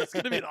 It's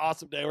going to be an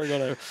awesome day. We're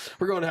going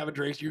to have a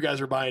drink. You guys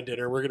are buying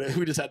dinner. We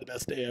just had the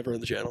best day ever in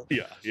the channel.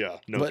 Yeah.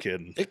 No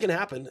kidding. It can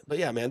happen. But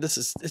yeah, man,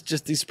 it's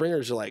just these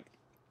springers are like,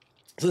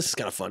 this is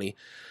kind of funny.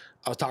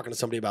 I was talking to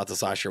somebody about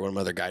this last year, one of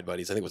my other guide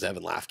buddies, I think it was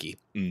Evan Lafke.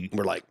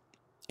 We're like,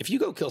 if you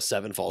go kill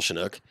 7 fall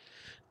Chinook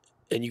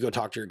and you go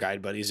talk to your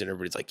guide buddies and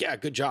everybody's like, yeah,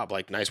 good job.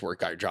 Like, nice work.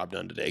 Got your job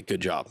done today. Good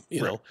job.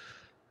 You know,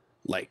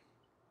 like,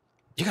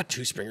 you got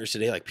 2 springers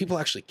today. Like, people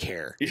actually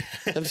care. Yeah.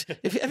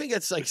 If Evan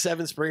gets like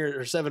 7 springers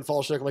or 7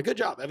 fall snook, I'm like, good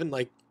job, Evan.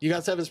 Like, you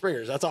got 7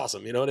 springers. That's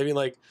awesome. You know what I mean?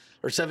 Like,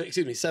 or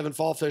 7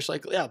 fall fish.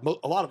 Like, yeah,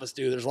 a lot of us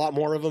do. There's a lot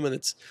more of them,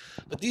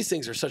 but these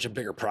things are such a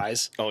bigger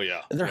prize. Oh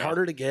yeah, and they're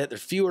harder to get.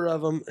 There's fewer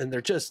of them, and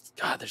they're just,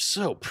 God, they're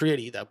so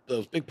pretty.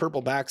 Those big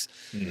purple backs.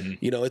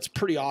 You know, it's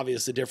pretty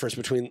obvious the difference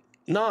between.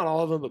 Not all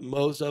of them, but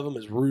most of them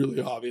is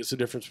really obvious the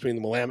difference between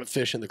the Willamette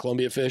fish and the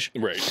Columbia fish.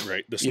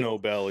 Right. The snow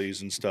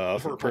bellies and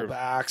stuff. Purple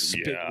backs,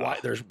 big,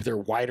 they're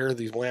wider.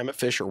 These Willamette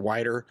fish are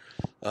wider.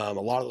 A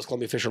lot of those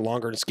Columbia fish are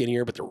longer and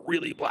skinnier, but they're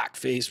really black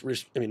faced.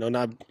 I mean,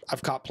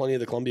 I've caught plenty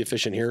of the Columbia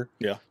fish in here.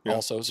 Yeah.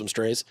 Also some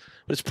strays,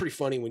 but it's pretty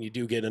funny when you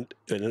do get and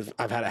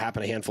I've had it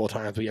happen a handful of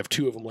times. But you have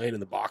 2 of them laying in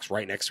the box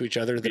right next to each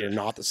other that are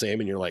not the same,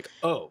 and you're like,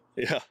 oh,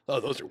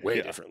 those are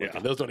way different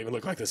looking. Those don't even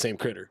look like the same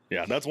critter.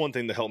 Yeah, that's one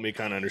thing that helped me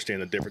kind of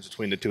understand the difference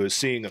between the two is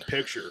seeing a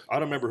picture. I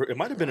don't remember. It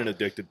might have been an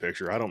addicted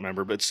picture. I don't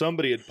remember, but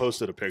somebody had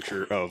posted a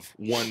picture of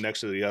one next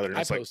to the other, and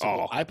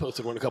I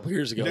posted one a couple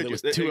years ago. There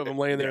was 2 of them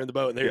laying there in the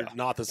boat, and they're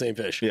not the same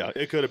fish. Yeah,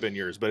 it could have been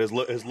yours, but as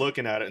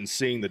looking at it and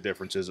seeing the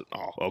differences,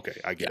 okay,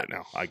 I get it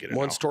now. I get it.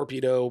 One's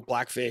torpedo,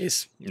 black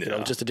face, you know,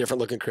 just a different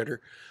looking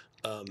critter.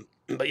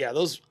 But yeah,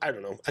 those, I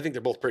don't know. I think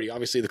they're both pretty.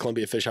 Obviously, the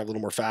Columbia fish have a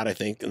little more fat, I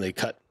think, and they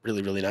cut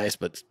really, really nice.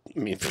 But I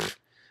mean,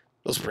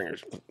 those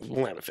springers,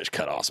 Willamette fish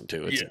cut awesome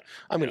too.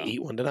 I'm going to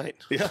eat one tonight.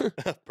 Yeah,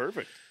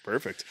 perfect.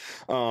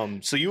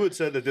 So you had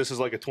said that this is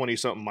like a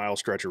 20-something mile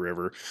stretch of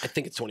river. I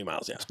think it's 20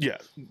 miles. Yeah. Yeah.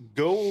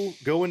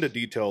 Go into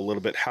detail a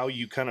little bit how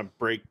you kind of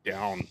break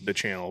down the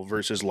channel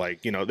versus,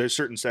 like, you know, there's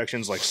certain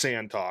sections like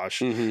Santosh,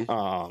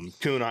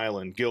 Coon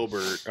Island,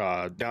 Gilbert.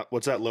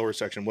 What's that lower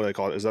section? What do they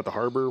call it? Is that the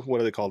harbor? What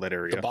do they call that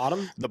area? The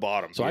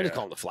bottom. So I just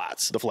call them the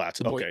flats. The flats.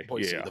 Okay.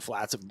 Boise, the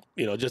flats.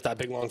 You know, just that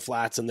big long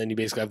flats, and then you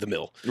basically have the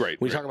mill. Right.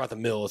 When you talk about the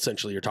mill,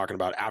 essentially you're talking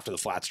about after the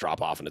flats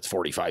drop off and it's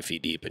 45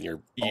 feet deep and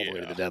you're all the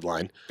way to the dead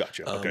line.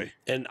 Gotcha. Okay.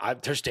 And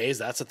there's days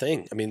that's the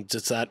thing. I mean,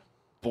 just that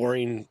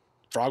boring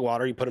frog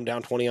water. You put them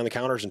down 20 on the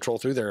counters and troll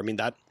through there. I mean,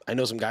 I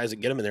know some guys that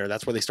get them in there.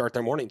 That's where they start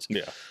their mornings.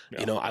 Yeah.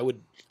 You know,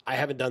 I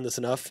haven't done this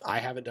enough. I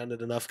haven't done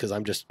it enough because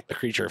I'm just a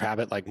creature of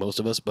habit like most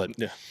of us. But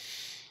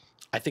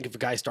I think if a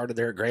guy started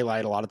there at gray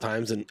light a lot of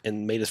times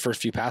and made his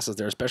first few passes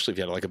there, especially if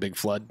you had like a big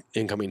flood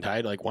incoming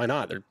tide, like, why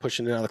not? They're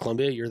pushing it out of the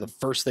Columbia. You're the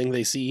first thing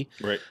they see.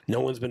 Right. No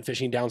one's been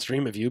fishing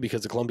downstream of you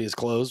because the Columbia is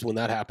closed when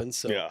that happens.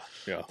 So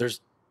there's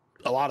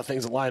a lot of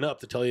things that line up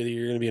to tell you that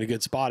you're going to be in a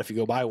good spot if you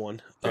go buy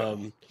one.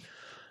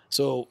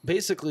 So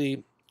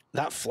basically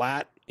that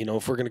flat, you know,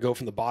 if we're going to go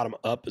from the bottom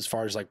up as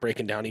far as like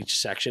breaking down each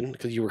section,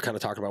 because you were kind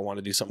of talking about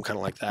wanting to do something kind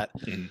of like that,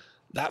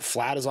 that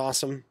flat is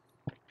awesome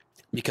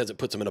because it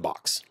puts them in a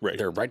box. Right.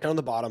 They're right down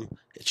the bottom.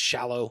 It's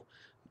shallow.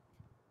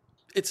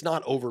 It's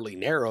not overly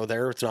narrow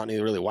there. It's not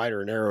really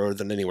wider or narrower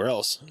than anywhere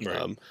else,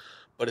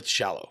 but it's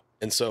shallow.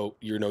 And so,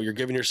 you know, you're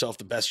giving yourself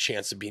the best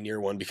chance to be near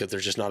one because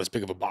there's just not as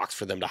big of a box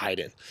for them to hide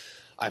in.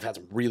 I've had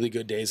some really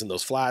good days in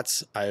those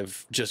flats.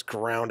 I've just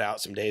ground out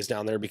some days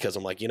down there because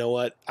I'm like, you know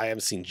what? I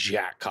haven't seen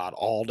jack caught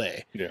all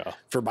day. Yeah.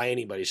 By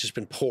anybody. It's just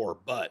been poor.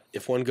 But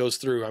if one goes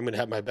through, I'm going to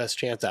have my best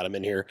chance at him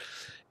in here.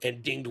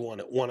 And dinged one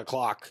at 1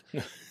 o'clock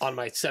on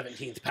my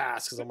 17th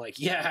pass because I'm like,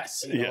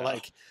 yes. You know,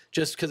 like,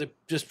 just because I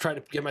just tried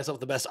to give myself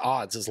the best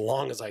odds as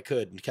long as I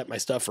could and kept my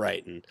stuff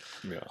right. And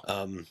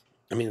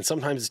I mean,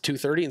 sometimes it's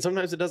 2:30 and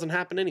sometimes it doesn't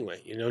happen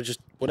anyway, you know, just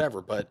whatever.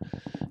 But,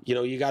 you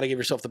know, you got to give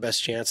yourself the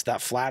best chance.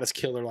 That flat is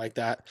killer like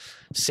that.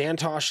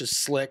 Santosh is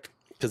slick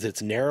because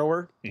it's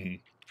narrower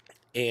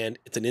and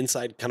it's an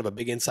inside, kind of a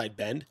big inside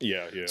bend.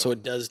 Yeah. So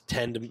it does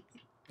tend to,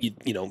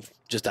 you know,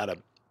 just out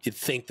of, you'd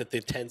think that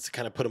it tends to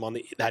kind of put them on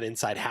that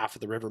inside half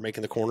of the river,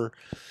 making the corner.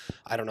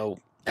 I don't know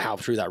how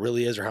true that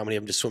really is or how many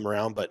of them just swim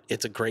around, but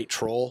it's a great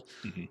troll.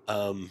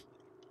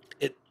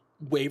 It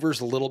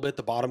wavers a little bit.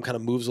 The bottom kind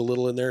of moves a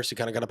little in there, so you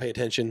kind of got to pay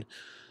attention.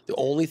 The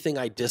only thing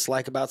I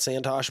dislike about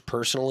Santosh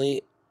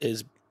personally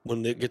is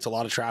when it gets a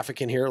lot of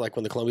traffic in here, like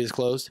when the Columbia is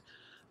closed,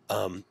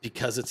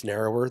 because it's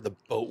narrower, the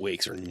boat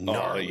wakes are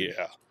gnarly.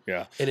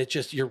 Yeah. And it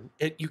just, you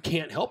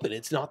can't help it.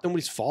 It's not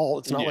nobody's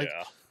fault. It's not like,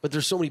 but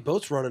there's so many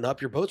boats running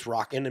up, your boat's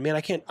rocking. And man,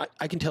 I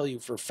can tell you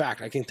for a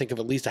fact, I can think of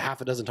at least a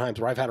half a dozen times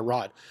where I've had a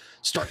rod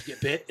start to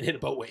get bit and hit a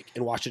boat wake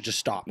and watch it just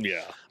stop.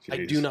 Yeah. Geez.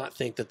 I do not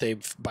think that they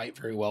bite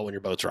very well when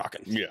your boat's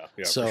rocking. Yeah,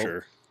 so, for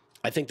sure.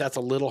 I think that's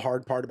a little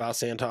hard part about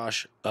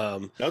Santosh.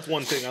 That's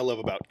one thing I love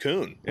about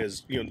coon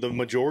is, you know, the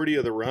majority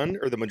of the run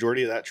or the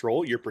majority of that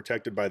troll, you're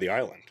protected by the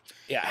island.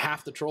 Yeah,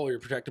 half the troll you're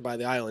protected by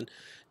the island.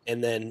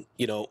 And then,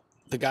 you know,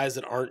 the guys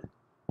that aren't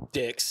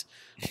dicks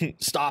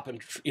stop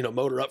and, you know,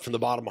 motor up from the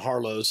bottom of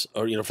Harlow's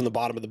or, you know, from the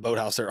bottom of the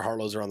boathouse there at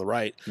Harlow's or on the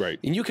right. Right.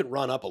 And you can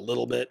run up a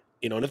little bit,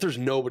 you know, and if there's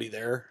nobody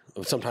there,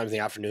 sometimes in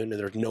the afternoon and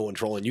there's no one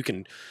trolling, you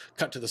can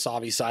cut to the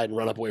Savi side and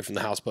run up away from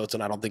the houseboats,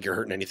 and I don't think you're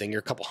hurting anything. You're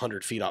a couple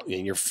hundred feet off,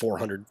 and you're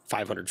 400,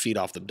 500 feet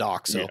off the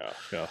dock, so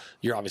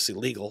you're obviously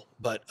legal.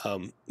 But,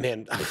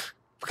 man,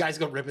 guys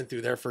go ripping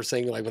through there first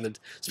thing, like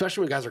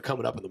especially when guys are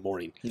coming up in the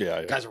morning.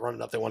 Yeah. Guys are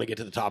running up, they want to get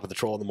to the top of the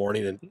troll in the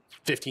morning, and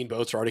 15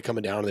 boats are already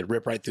coming down, and they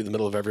rip right through the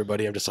middle of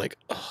everybody. I'm just like,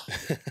 oh,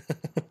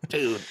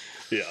 dude.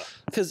 Yeah.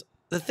 Because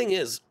the thing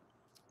is,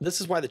 this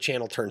is why the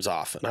channel turns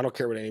off. And I don't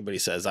care what anybody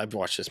says. I've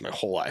watched this my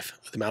whole life.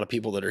 The amount of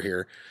people that are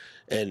here,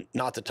 and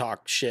not to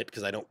talk shit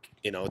because I don't,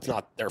 it's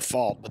not their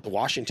fault, but the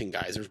Washington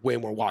guys, there's way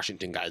more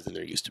Washington guys than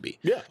there used to be.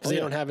 Yeah. Because they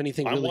don't have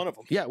anything I'm really. one of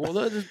them. Yeah. Well,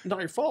 it's not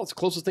your fault. It's the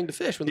closest thing to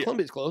fish when the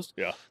Columbia's closed.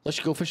 Yeah. Unless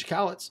you go fish at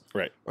Cowlitz.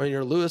 Right. Or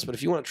you're Lewis. But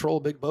if you want to troll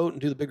a big boat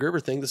and do the big river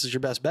thing, this is your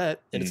best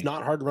bet. And it's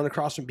not hard to run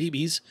across from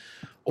BB's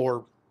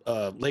or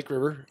Lake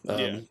River.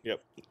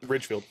 Yep.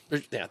 Ridgefield.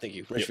 Yeah, thank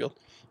you. Ridgefield.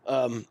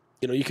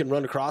 You can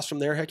run across from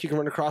there. Heck, you can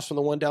run across from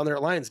the one down there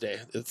at Lions Day.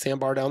 The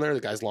sandbar down there, the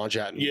guys launch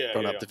at and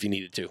run up if you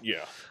needed to.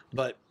 Yeah.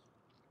 But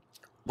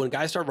when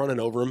guys start running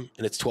over them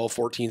and it's 12,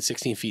 14,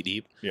 16 feet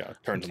deep. Yeah,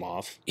 turns them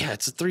off. Yeah,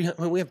 it's a 300.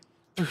 I mean, we have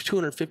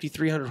 250,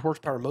 300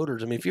 horsepower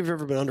motors. I mean, if you've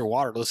ever been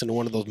underwater, listen to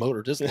one of those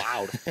motors. It's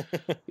loud.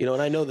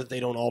 And I know that they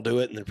don't all do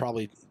it.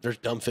 And there's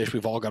dumb fish.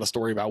 We've all got a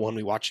story about one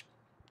we watch,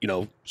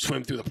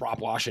 swim through the prop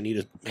wash and eat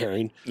a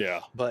herring.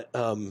 Yeah. But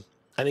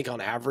I think on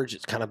average,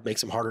 it kind of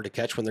makes them harder to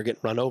catch when they're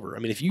getting run over. I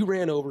mean, if you were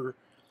on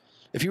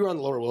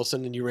the Lower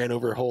Wilson and you ran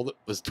over a hole that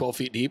was 12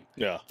 feet deep,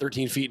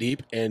 13 feet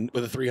deep, and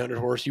with a 300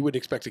 horse, you wouldn't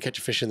expect to catch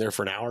a fish in there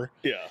for an hour.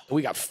 Yeah. And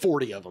we got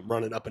 40 of them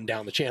running up and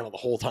down the channel the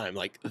whole time.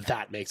 Like,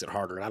 that makes it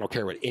harder. And I don't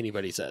care what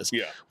anybody says.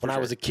 Yeah. When I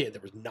was a kid,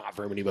 there was not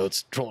very many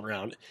boats trolling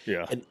around.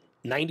 Yeah. And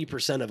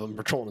 90% of them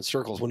were trolling in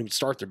circles, wouldn't even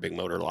start their big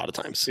motor a lot of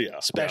times. Yeah.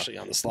 Especially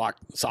on the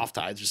soft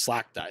tides or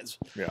slack tides.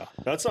 Yeah.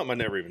 That's something I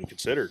never even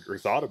considered or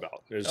thought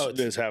about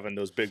is having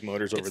those big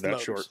motors over that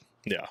short.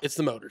 Yeah. It's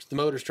the motors. The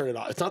motors turn it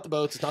off. It's not the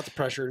boats. It's not the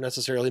pressure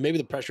necessarily. Maybe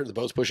the pressure of the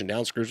boat's pushing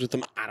down screws with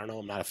them. I don't know.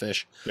 I'm not a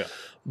fish. Yeah.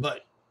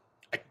 But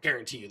I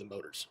guarantee you the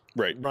motors.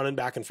 Right. Running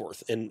back and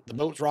forth. And the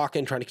boat's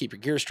rocking, trying to keep your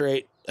gear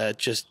straight.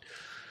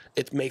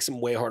 It makes them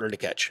way harder to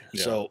catch.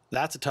 Yeah. So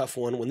that's a tough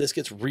one. When this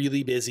gets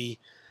really busy,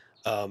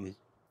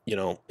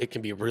 it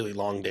can be really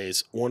long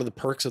days. One of the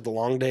perks of the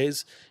long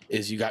days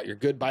is you got your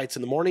good bites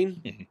in the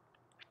morning. Mm-hmm.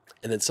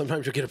 And then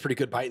sometimes you'll get a pretty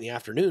good bite in the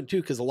afternoon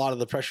too, because a lot of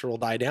the pressure will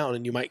die down,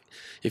 and you might,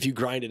 if you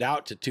grind it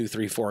out to 2,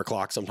 3, 4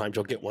 o'clock, sometimes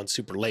you'll get one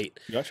super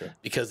late. Gotcha.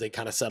 Because they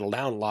kind of settle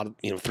down. A lot of,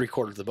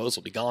 3/4 of the boats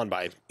will be gone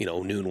by,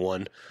 noon,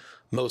 1.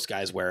 Most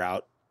guys wear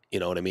out. You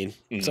know what I mean?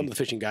 Mm-hmm. Some of the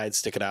fishing guides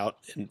stick it out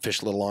and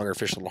fish a little longer,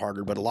 fish a little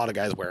harder, but a lot of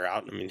guys wear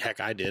out. I mean, heck,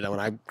 I did.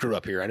 When I grew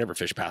up here, I never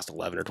fished past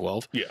 11 or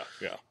 12. Yeah,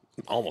 yeah.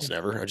 Almost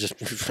never.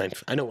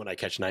 I know when I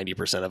catch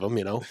 90% of them,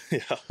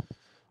 Yeah.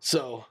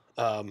 So,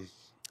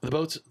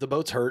 the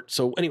boats hurt.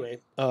 So anyway,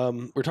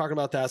 we're talking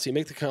about that. So you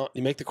make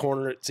the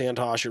corner at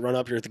Santosh, you run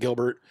up here at the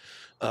Gilbert,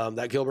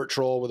 that Gilbert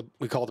troll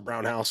we call it the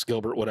Brown House,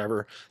 Gilbert,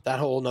 whatever. That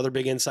hole, another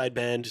big inside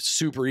bend,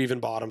 super even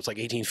bottom. It's like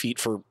 18 feet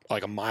for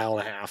like a mile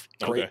and a half.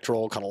 Great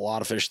troll, caught a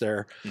lot of fish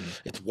there. Mm-hmm.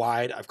 It's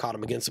wide. I've caught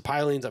them against the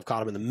pilings. I've caught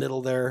them in the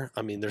middle there.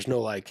 I mean, there's no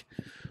like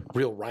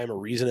real rhyme or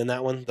reason in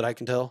that one that I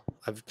can tell.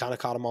 I've kind of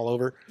caught them all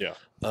over. Yeah.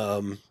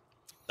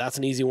 That's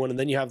an easy one. And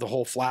then you have the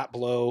whole flat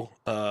below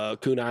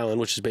Coon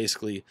Island, which is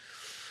basically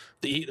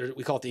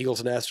we call it the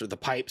Eagle's Nest or the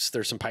pipes.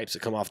 There's some pipes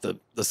that come off the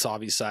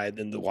Sauvie side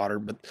in the water,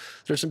 but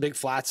there's some big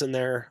flats in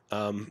there.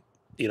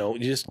 You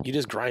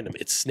just grind them.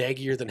 It's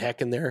snaggier than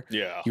heck in there.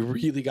 Yeah. You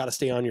really got to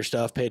stay on your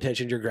stuff. Pay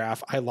attention to your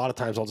graph. A lot of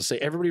times I'll just say,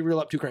 everybody reel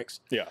up 2 cranks.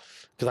 Yeah.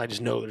 Because I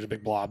just know there's a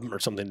big blob or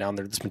something down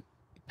there that's been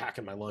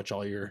packing my lunch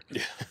all year.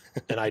 Yeah.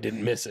 And I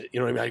didn't miss it. You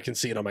know what I mean? I can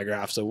see it on my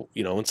graph. So,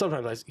 and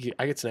sometimes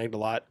I get snagged a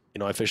lot.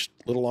 I fish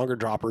a little longer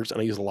droppers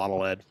and I use a lot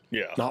of lead.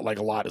 Yeah. Not like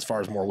a lot as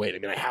far as more weight. I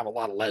mean, I have a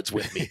lot of leads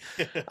with me.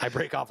 I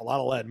break off a lot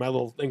of lead. My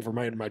little thing for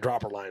my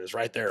dropper line is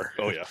right there.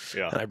 Oh, yeah.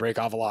 Yeah. And I break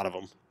off a lot of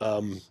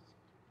them.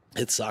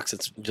 It sucks.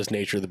 It's just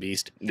nature of the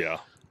beast. Yeah.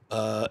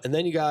 And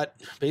then you got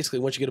basically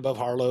once you get above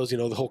Harlow's, the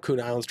whole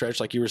Coon Island stretch,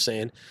 like you were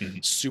saying,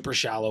 super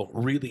shallow,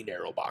 really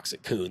narrow box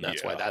at Coon.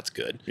 That's why that's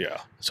good. Yeah.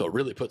 So it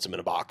really puts them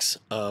in a box.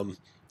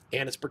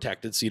 And it's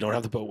protected, so you don't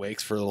have the boat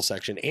wakes for a little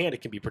section, and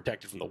it can be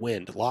protected from the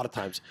wind. A lot of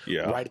times,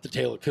 right at the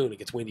tail of Coon, it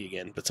gets windy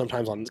again. But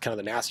sometimes on kind of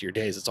the nastier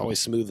days, it's always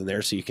smooth in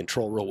there, so you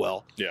control real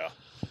well. Yeah.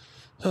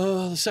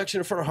 The section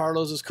in front of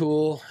Harlow's is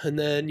cool. And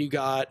then you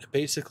got,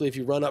 basically, if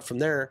you run up from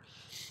there,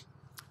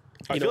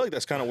 I feel like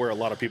that's kind of where a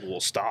lot of people will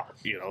stop.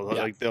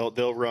 Like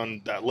they'll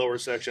run that lower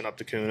section up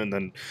to Coon, and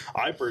then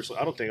I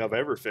don't think I've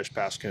ever fished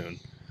past Coon.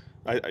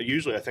 I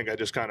think I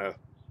just kind of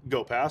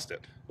go past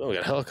it. Oh, we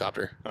got a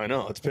helicopter. I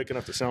know, it's picking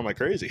up to sound like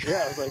crazy.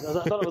 Yeah, I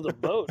thought it was a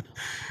boat.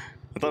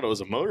 I thought it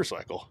was a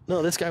motorcycle.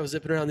 No, this guy was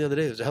zipping around the other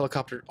day. There was a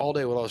helicopter all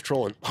day while I was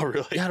trolling. Oh,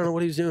 really? Yeah, I don't know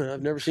what he was doing.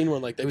 I've never seen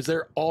one like that. He was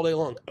there all day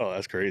long. Oh,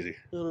 that's crazy.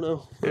 I don't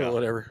know. Yeah.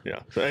 Whatever.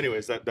 Yeah. So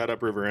anyways, that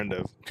upriver end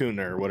of Coon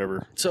there or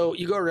whatever. So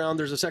you go around,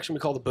 there's a section we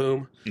call the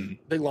boom. Mm-hmm.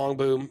 Big long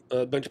boom,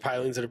 a bunch of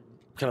pilings that are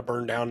kind of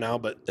burned down now,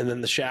 and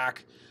then the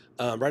shack.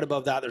 Right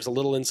above that, there's a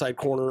little inside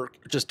corner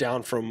just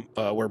down from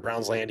where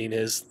Brown's Landing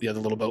is, the other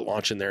little boat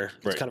launch in there.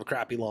 It's kind of a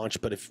crappy launch,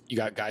 but if you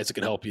got guys that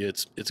can help you,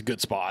 it's a good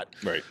spot.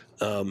 Right.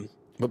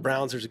 But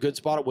Brown's, there's a good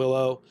spot at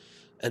Willow,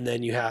 and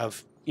then you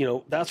have,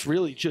 that's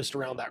really just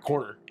around that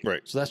corner.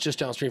 Right. So that's just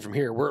downstream from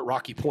here. We're at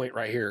Rocky Point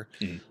right here.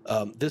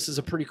 Mm-hmm. This is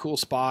a pretty cool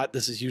spot.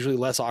 This is usually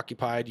less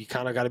occupied. You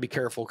kind of got to be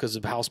careful because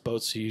of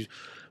houseboats, so you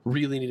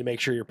really need to make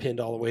sure you're pinned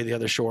all the way to the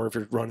other shore if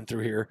you're running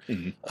through here.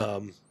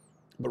 Mm-hmm.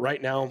 But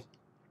right now,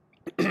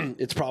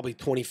 It's probably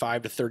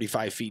 25 to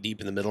 35 feet deep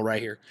in the middle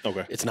right here.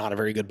 Okay. It's not a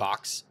very good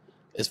box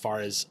as far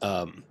as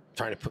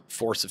trying to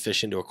force a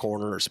fish into a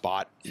corner or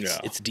spot.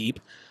 It's deep.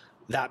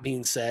 That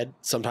being said,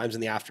 sometimes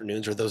in the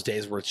afternoons or those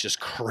days where it's just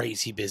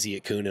crazy busy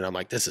at Coon, and I'm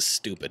like, this is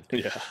stupid.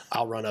 Yeah.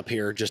 I'll run up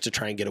here just to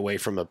try and get away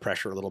from the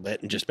pressure a little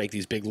bit and just make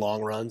these big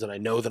long runs. And I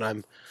know that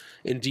I'm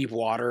in deep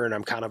water and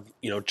I'm kind of,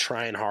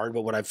 trying hard.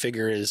 But what I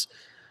figure is,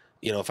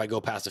 if I go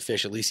past a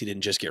fish, at least he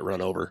didn't just get run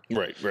over.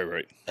 Right.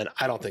 And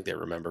I don't think they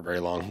remember very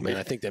long. Man,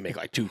 I think they make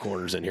like 2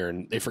 corners in here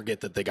and they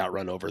forget that they got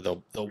run over.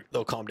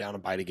 They'll calm down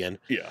and bite again.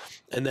 Yeah.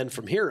 And then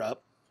from here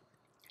up,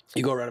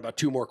 you go around about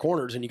 2 more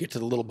corners and you get to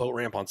the little boat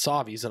ramp on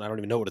Savi's, and I don't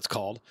even know what it's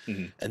called.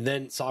 Mm-hmm. And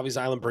then Savi's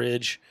Island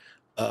Bridge,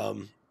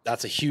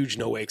 that's a huge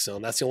no wake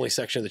zone. That's the only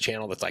section of the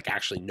channel that's like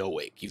actually no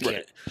wake. You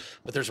can't,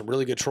 but there's some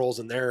really good trolls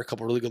in there, a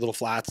couple really good little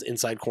flats,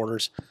 inside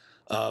corners.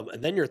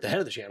 And then you're at the head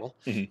of the channel,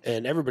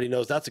 and everybody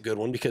knows that's a good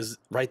one because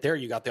right there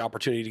you got the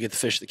opportunity to get the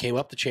fish that came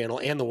up the channel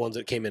and the ones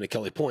that came into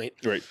Kelly Point.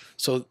 Right.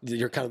 So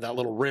you're kind of that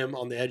little rim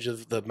on the edge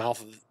of the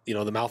mouth of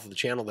the mouth of the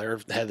channel there,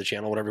 the head of the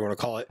channel, whatever you want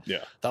to call it.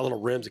 Yeah. That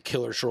little rim's a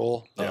killer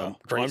troll. Yeah.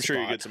 Great I'm sure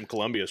you spot. get some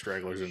Columbia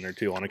stragglers in there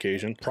too on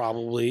occasion.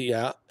 Probably,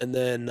 yeah. And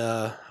then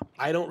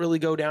I don't really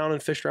go down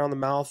and fish around the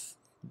mouth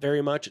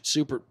very much. It's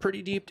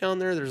pretty deep down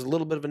there. There's a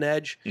little bit of an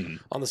edge.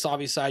 On the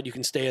Savi side, you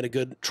can stay at a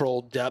good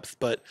troll depth,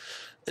 but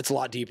it's a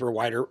lot deeper,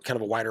 wider, kind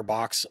of a wider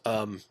box.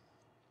 A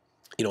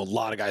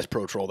lot of guys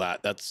pro troll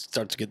that. That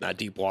starts getting that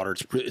deep water.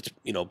 It's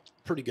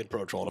pretty good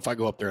pro troll. And if I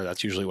go up there,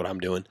 that's usually what I'm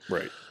doing.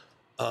 Right.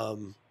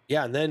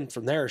 Yeah, and then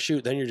from there,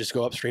 then you just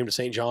go upstream to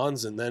St.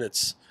 John's, and then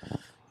it's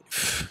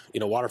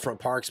Waterfront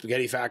Park,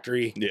 Spaghetti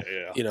Factory,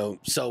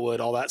 Sellwood,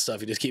 all that stuff.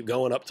 You just keep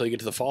going up till you get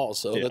to the falls.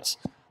 So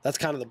that's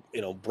kind of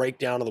the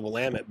breakdown of the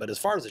Willamette. But as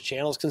far as the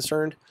channel is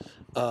concerned,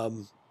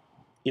 that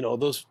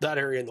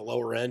area in the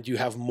lower end, you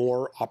have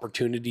more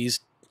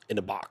opportunities in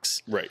a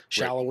box. Right.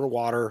 Shallower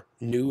water,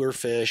 newer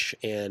fish,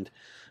 and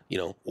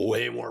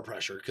way more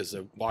pressure because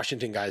the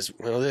Washington guys,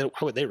 why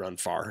would they run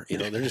far?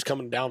 They're just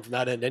coming down from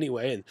that end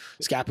anyway. And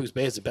Scappoose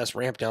Bay is the best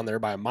ramp down there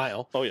by a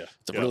mile. Oh, yeah.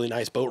 It's a really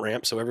nice boat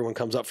ramp, so everyone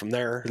comes up from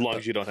there. As long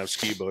as you don't have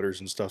ski boaters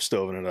and stuff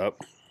stoving it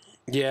up.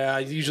 Yeah,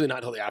 usually not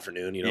until the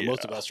afternoon.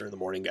 Most of us are in the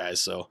morning guys,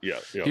 so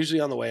usually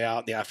on the way out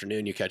in the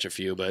afternoon you catch a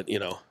few, but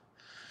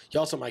you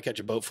also might catch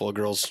a boat full of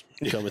girls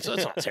coming, so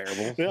that's not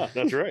terrible. Yeah,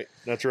 that's right.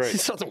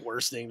 It's not the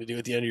worst thing to do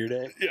at the end of your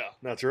day. Yeah,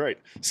 that's right.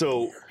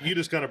 So you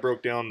just kind of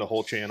broke down the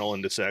whole channel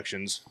into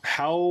sections.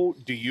 How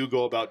do you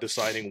go about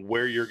deciding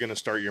where you're going to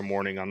start your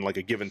morning on like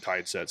a given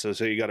tide set? So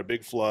say you got a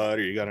big flood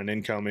or you got a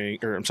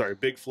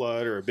big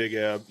flood or a big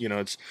ebb.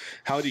 It's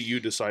how do you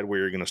decide where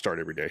you're going to start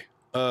every day?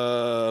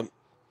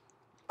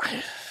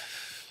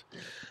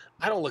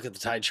 I don't look at the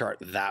tide chart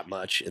that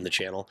much in the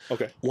channel.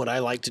 Okay. What I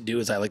like to do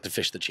is I like to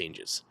fish the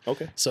changes.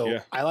 Okay. So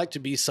I like to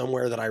be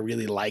somewhere that I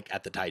really like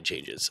at the tide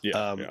changes,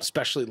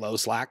 especially low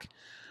slack.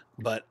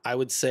 But I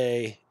would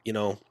say,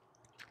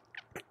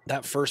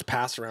 that first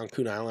pass around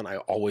Coon Island, I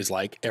always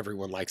like.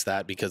 Everyone likes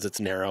that because it's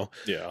narrow.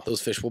 Yeah.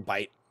 Those fish will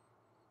bite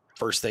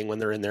first thing when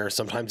they're in there.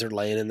 Sometimes they're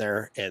laying in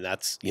there, and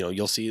that's,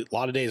 you'll see a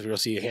lot of days where you'll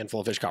see a handful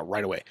of fish caught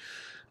right away.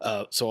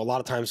 So a lot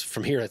of times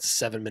from here,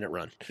 it's a 7-minute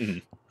run. Mm-hmm.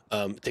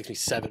 It takes me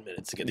 7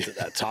 minutes to get to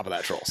that top of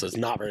that troll, so it's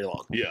not very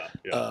long. Yeah.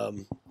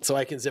 So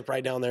I can zip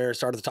right down there,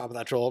 start at the top of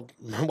that troll,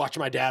 watch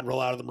my dad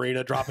roll out of the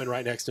marina, drop in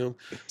right next to him.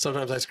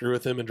 Sometimes I screw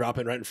with him and drop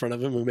in right in front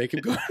of him and make him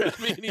go at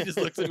me, and he just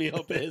looks at me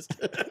all pissed.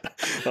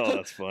 Oh,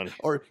 that's funny.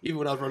 Or even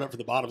when I was running up for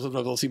the bottom,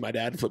 sometimes I'll see my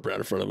dad flip around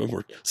in front of him,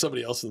 or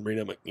somebody else in the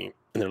marina. I'm like, and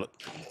they're like,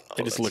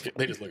 they just look at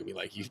me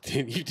like, you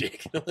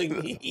dick. I'm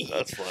like,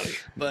 that's funny.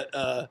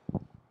 But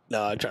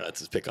no, I try not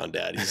to pick on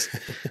Dad.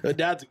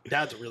 Dad's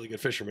a really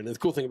good fisherman. And the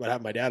cool thing about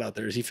having my dad out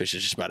there is he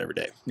fishes just about every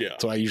day. Yeah.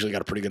 So I usually got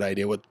a pretty good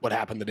idea what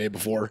happened the day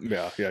before.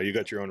 Yeah. You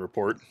got your own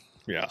report.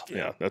 Yeah.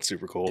 That's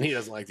super cool. And he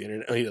doesn't like the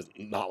internet. He does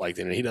not like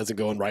the internet. He doesn't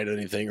go and write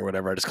anything or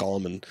whatever. I just call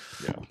him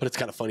but it's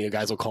kind of funny.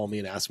 Guys will call me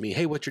and ask me,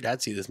 "Hey, what'd your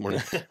dad see this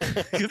morning?"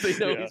 Because they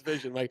know he's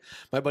fishing.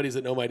 My buddies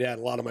that know my dad,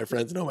 a lot of my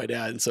friends know my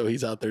dad, and so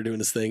he's out there doing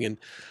his thing.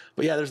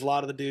 But yeah, there's a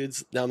lot of the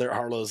dudes down there at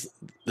Harlow's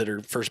that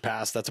are first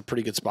pass. That's a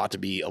pretty good spot to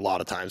be a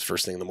lot of times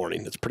first thing in the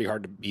morning. It's pretty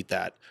hard to beat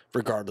that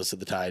regardless of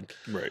the tide.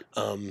 Right.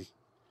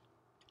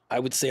 I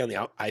would say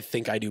I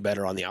think I do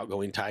better on the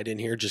outgoing tide in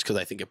here just because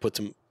I think it puts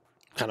them,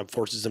 kind of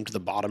forces them to the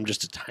bottom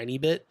just a tiny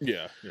bit.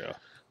 Yeah.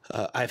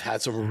 I've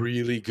had some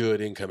really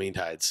good incoming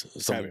tides,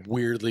 some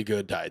weirdly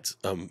good tides,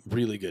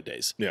 really good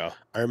days. Yeah.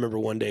 I remember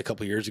one day a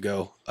couple years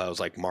ago, it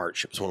was like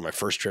March. It was one of my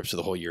first trips of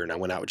the whole year, and I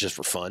went out just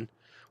for fun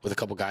with a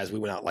couple guys. We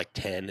went out like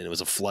 10, and it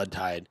was a flood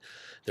tide.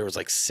 There was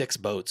like 6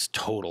 boats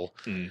total,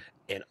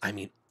 and I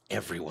mean,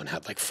 everyone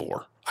had like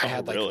 4. I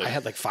had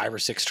like 5 or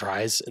 6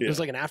 tries. It was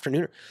like an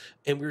afternoon,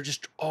 and we were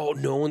just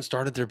no one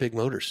started their big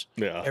motors.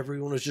 Yeah,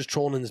 everyone was just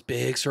trolling in this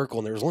big circle,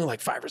 and there was only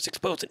like 5 or 6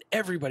 boats, and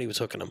everybody was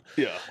hooking them.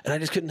 Yeah, and I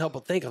just couldn't help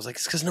but think, I was like,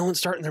 it's because no one's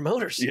starting their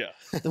motors. Yeah,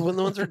 the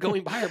ones that are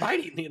going by are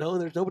biting,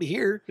 and there's nobody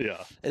here.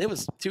 Yeah, and it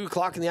was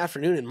 2:00 in the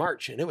afternoon in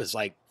March, and it was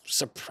like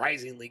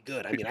surprisingly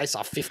good. I mean, I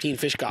saw 15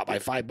 fish caught by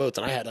 5 boats,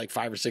 and I had like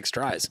 5 or 6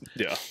 tries.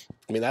 Yeah,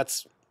 I mean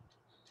that's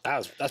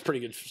that's pretty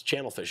good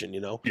channel fishing, you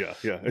know? Yeah.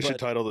 I should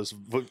title this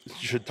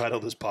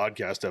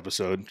podcast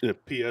episode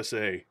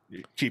PSA,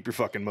 keep your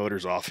fucking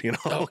motors off, you know?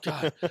 Oh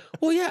God.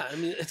 Well, yeah, I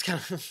mean,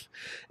 it's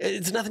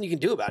it's nothing you can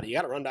do about it. You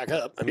got to run back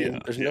up. I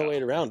mean, there's no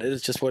way around it.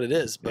 It's just what it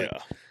is.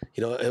 But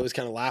you know, it was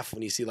kind of laugh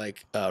when you see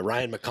like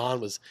Ryan McCon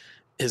was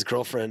his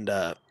girlfriend,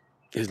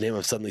 whose name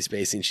I'm suddenly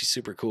spacing. She's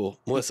super cool.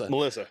 Melissa.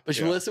 But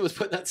Melissa was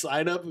putting that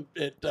sign up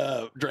at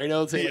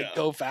Drano saying, like,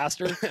 go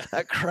faster.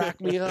 That cracked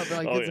me up.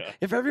 Like,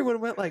 if everyone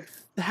went like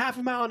half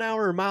a mile an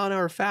hour or a mile an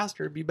hour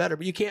faster, it'd be better.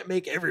 But you can't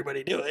make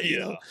everybody do it, you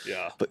know?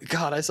 Yeah. But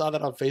God, I saw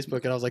that on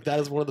Facebook, and I was like, that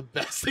is one of the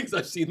best things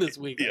I've seen this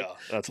week. Yeah,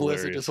 that's Melissa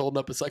hilarious. just holding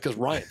up a sign, because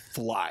Ryan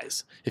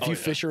flies. If you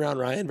fish around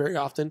Ryan very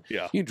often,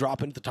 you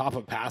drop into the top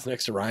of a path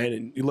next to Ryan,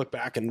 and you look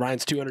back, and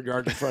Ryan's 200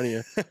 yards in front of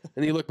you.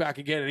 And you look back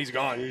again, and he's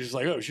gone. You're just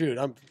like, oh, shoot,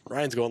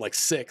 Ryan's going like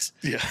 6.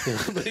 Yeah.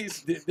 But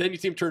then you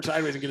see him turn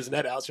sideways and get his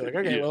net out. So you're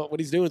like, okay, well, what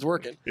he's doing is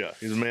working. Yeah,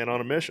 he's a man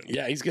on a mission.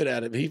 Yeah, he's good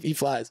at it. He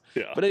flies.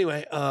 Yeah. But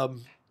anyway,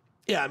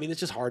 I mean, it's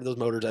just hard. Those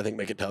motors, I think,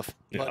 make it tough.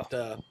 Yeah.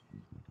 But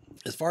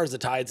as far as the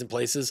tides and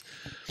places,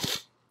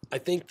 I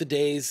think the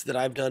days that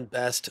I've done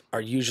best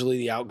are usually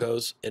the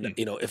outgoes. And,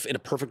 you know, if in a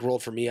perfect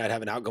world for me, I'd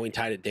have an outgoing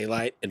tide at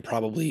daylight and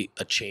probably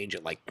a change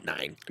at like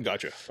 9.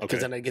 Gotcha. Okay.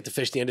 Because then I'd get to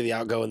fish the end of the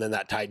outgo and then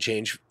that tide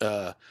change.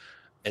 And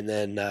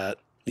then,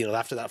 you know,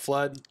 after that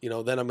flood, you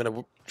know, then I'm going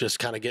to just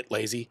kind of get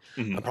lazy.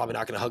 Mm-hmm. I'm probably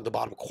not going to hug the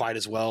bottom quite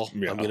as well.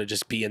 Yeah. I'm going to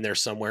just be in there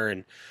somewhere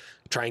and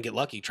try and get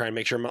lucky. Try and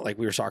make sure, like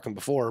we were talking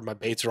before, my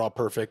baits are all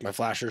perfect. My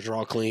flashers are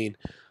all clean.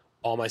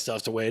 All my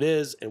stuff's the way it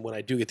is. And when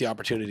I do get the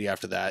opportunity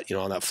after that, you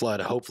know, on that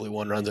flood, hopefully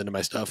one runs into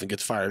my stuff and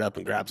gets fired up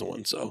and grabs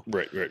one. So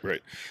Right.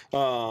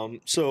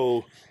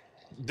 So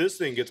this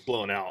thing gets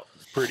blown out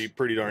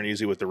pretty darn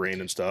easy with the rain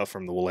and stuff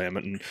from the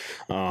Willamette and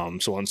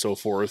so on and so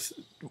forth.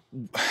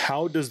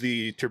 How does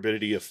the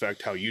turbidity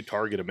affect how you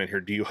target them in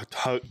here? Do you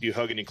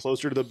hug any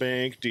closer to the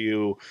bank? Do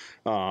you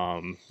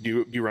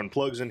run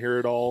plugs in here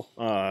at all?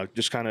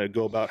 Just kind of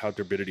go about how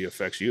turbidity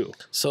affects you.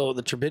 So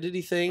the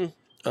turbidity thing,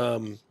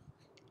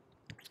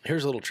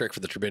 here's a little trick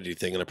for the turbidity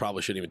thing, and I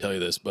probably shouldn't even tell you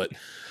this, but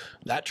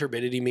that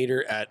turbidity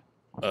meter at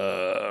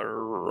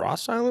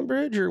Ross Island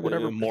Bridge or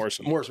whatever,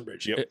 Morrison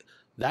Bridge. Yep.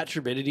 That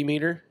turbidity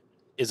meter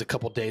is a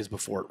couple days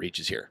before it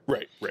reaches here.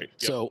 Right. Yep.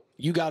 So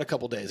you got a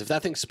couple days. If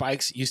that thing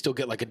spikes, you still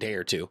get like a day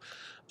or two.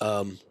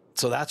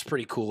 So that's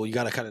pretty cool. You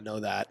got to kind of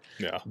know that.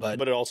 Yeah. But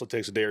it also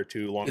takes a day or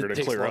two longer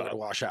to clear up. To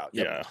wash out.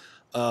 Yep.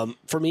 Yeah.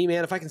 For me,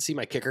 man, if I can see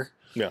my kicker,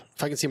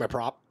 if I can see my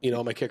prop, you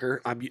know, my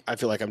kicker, I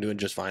feel like I'm doing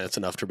just fine. It's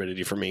enough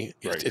turbidity for me.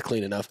 It's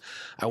clean enough.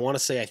 I want to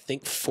say, I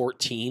think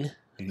 14.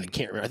 I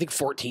can't remember. I think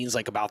 14 is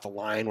like about the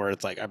line where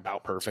it's like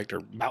about perfect or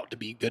about to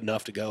be good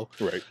enough to go.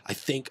 Right. I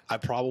think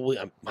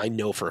I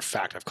know for a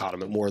fact I've caught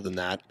them at more than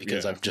that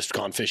because I've just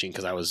gone fishing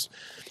because I was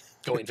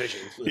going fishing.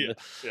 Yeah.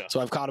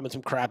 So I've caught them in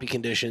some crappy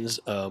conditions.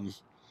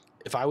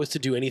 If I was to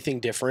do anything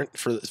different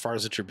for as far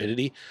as the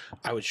turbidity,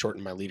 I would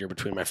shorten my leader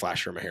between my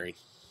flasher and my herring.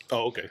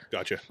 Oh, okay.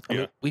 Gotcha. I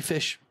mean, we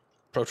fish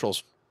pro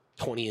trolls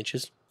 20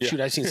 inches. Yeah.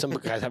 Shoot, I've seen some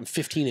guys having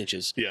 15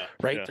 inches. Yeah.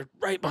 Right? Yeah. They're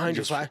right behind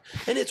your flash.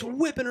 And it's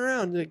whipping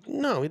around. Like,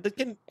 no,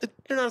 they're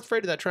not afraid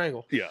of that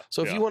triangle. Yeah.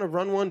 So if you want to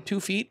run one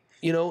 2 feet,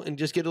 you know, and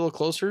just get a little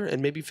closer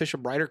and maybe fish a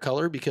brighter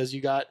color because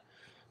you got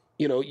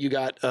they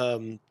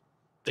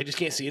just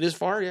can't see it as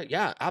far.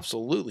 Yeah,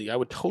 absolutely. I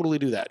would totally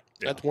do that.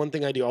 Yeah. That's one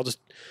thing I do. I'll just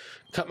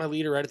cut my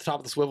leader right at the top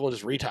of the swivel and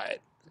just retie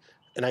it.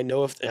 And I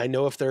know if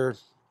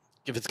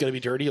it's going to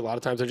be dirty, a lot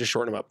of times I just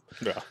shorten them up.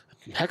 Yeah.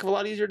 Heck of a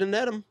lot easier to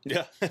net them.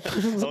 Yeah.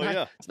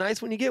 It's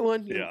nice when you get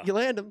one. You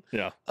land them.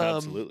 Yeah,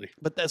 absolutely.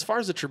 But as far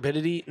as the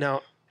turbidity,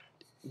 now,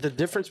 the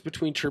difference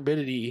between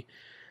turbidity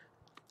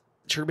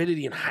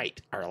and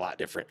height are a lot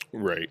different.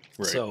 Right.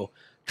 So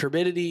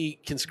turbidity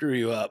can screw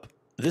you up.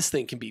 This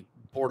thing can be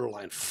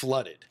borderline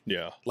flooded.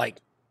 Yeah. Like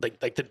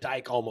the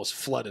dike almost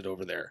flooded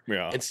over there.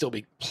 Yeah. And still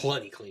be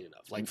plenty clean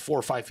enough. Like 4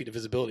 or 5 feet of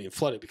visibility and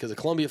flooded because the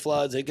Columbia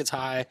floods, it gets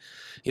high.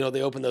 You know,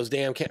 they open those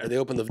they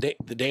open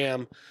the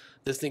dam.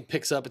 This thing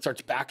picks up, it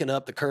starts backing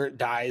up, the current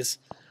dies,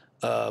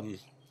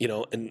 you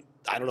know, and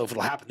I don't know if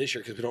it'll happen this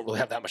year because we don't really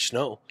have that much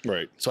snow.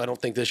 Right. So I don't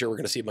think this year we're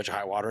going to see a bunch of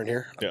high water in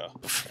here. Yeah.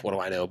 What do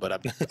I know? But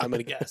I'm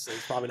going to guess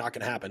it's probably not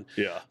going to happen.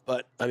 Yeah.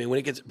 But I mean,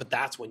 but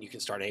that's when you can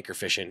start anchor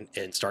fishing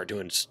and start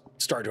doing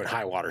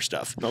high water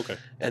stuff. Okay.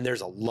 And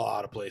there's a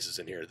lot of places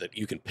in here that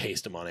you can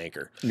paste them on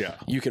anchor. Yeah.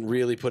 You can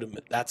really put them.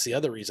 That's the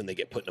other reason they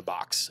get put in a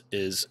box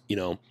is, you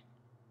know,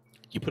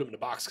 you put them in a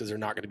box because they're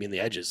not going to be in the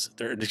edges.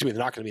 They're not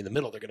going to be in the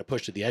middle. They're going to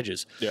push to the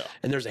edges. Yeah.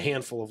 And there's a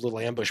handful of little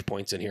ambush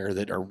points in here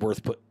that are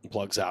worth putting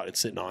plugs out and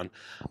sitting on.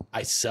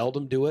 I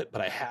seldom do it,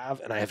 but I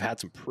have had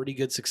some pretty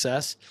good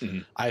success. Mm-hmm.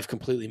 I've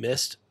completely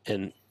missed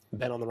and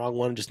been on the wrong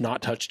one and just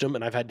not touched them.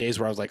 And I've had days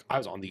where I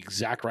was on the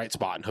exact right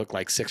spot and hooked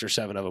like 6 or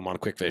 7 of them on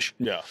quick fish.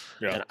 Yeah.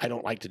 Yeah. And I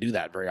don't like to do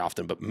that very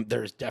often, but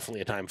there's definitely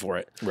a time for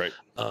it. Right.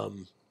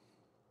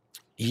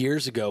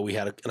 years ago we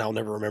had, and I'll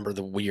never remember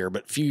the year,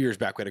 but a few years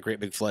back we had a great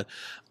big flood.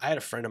 I had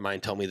a friend of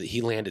mine tell me that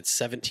he landed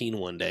 17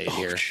 one day in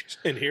here. Geez.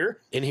 In here?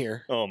 In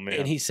here. Oh, man.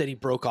 And he said he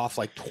broke off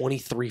like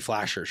 23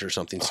 flashers or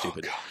something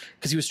stupid.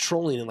 Because he was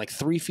trolling in like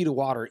 3 feet of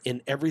water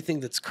in everything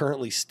that's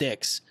currently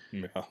sticks.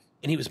 Yeah.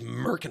 And he was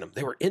murking them.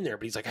 They were in there,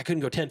 but he's like, I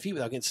couldn't go 10 feet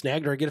without getting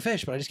snagged or get a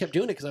fish. But I just kept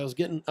doing it because I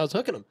was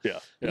hooking them. Yeah.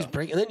 He's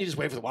breaking, and then you just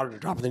wait for the water to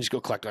drop, and then you just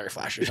go collect all your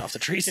flashers off the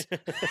trees.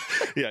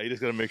 Yeah, you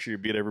just got to make sure you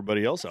beat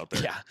everybody else out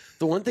there. Yeah.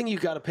 The one thing you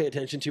got to pay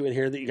attention to in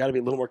here that you got to be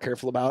a little more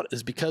careful about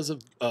is because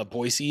of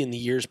Boise in the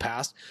years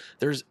past,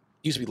 there's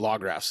used to be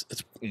log rafts.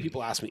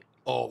 People ask me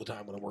all the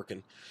time when I'm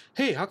working,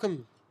 hey, how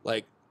come,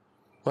 like,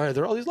 why are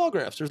there all these log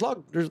rafts? There's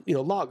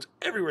logs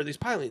everywhere, these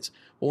pilings.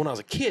 Well, when I was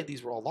a kid,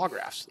 these were all log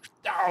rafts. There's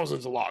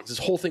thousands of logs. This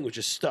whole thing was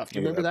just stuff. Do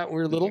you remember that when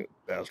we were little?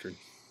 Bastard.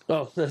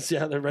 Oh,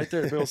 they're right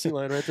there. Big old sea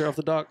lion right there off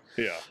the dock.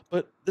 Yeah.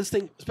 But this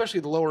thing, especially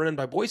the lower end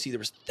by Boise, there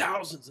was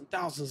thousands and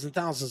thousands and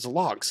thousands of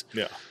logs.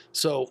 Yeah.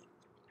 So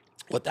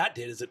what that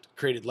did is it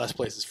created less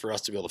places for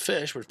us to be able to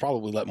fish, which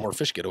probably let more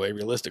fish get away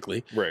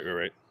realistically.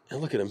 Right.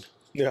 And look at him.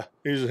 Yeah,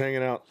 he's just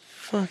hanging out.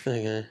 Fuck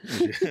that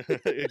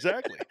guy.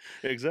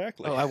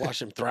 Exactly. Oh, I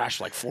watched him thrash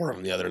like 4 of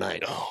them the other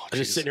night. Oh, I was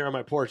just sitting here on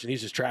my porch, and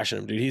he's just trashing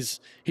them, dude. He's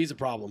a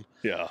problem.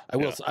 Yeah.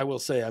 I will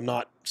say I'm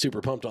not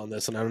super pumped on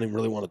this, and I don't even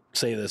really want to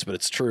say this, but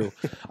it's true.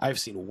 I've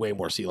seen way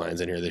more sea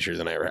lions in here this year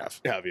than I ever have.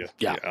 Have you?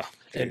 Yeah.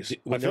 And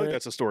I feel like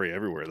that's a story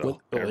everywhere,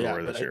 though.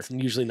 Everywhere this year. It's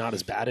usually not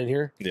as bad in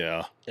here.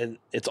 Yeah. And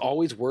it's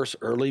always worse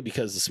early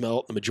because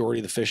the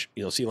majority of the fish,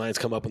 sea lions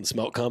come up when the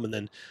smelt come, and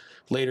then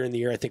later in the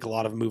year, I think a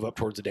lot of them move up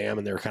towards the dam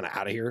and they're kind of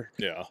out of here.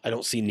 Yeah. I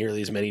don't see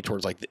nearly as many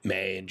towards like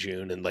May and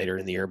June and later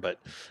in the year, but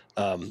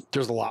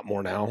there's a lot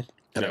more now.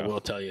 And I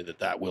will tell you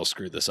that will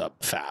screw this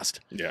up fast.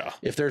 Yeah.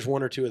 If there's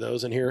 1 or 2 of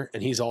those in here,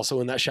 and he's also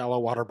in that shallow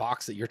water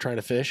box that you're trying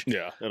to fish.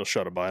 Yeah, it'll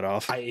shut a bite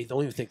off. I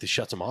don't even think this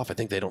shuts them off. I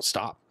think they don't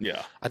stop.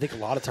 Yeah. I think a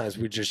lot of times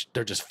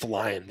they're just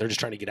flying. They're just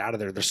trying to get out of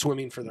there. They're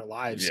swimming for their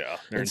lives. Yeah.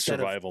 They're in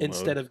survival mode.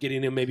 Instead of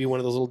getting in maybe one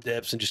of those little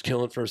dips and just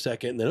killing for a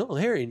second and then,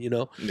 herring,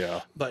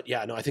 Yeah. But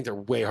yeah, no, I think they're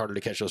way harder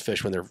to catch those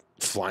fish when they're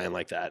flying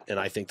like that. And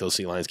I think those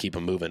sea lions keep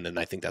them moving. And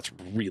I think that's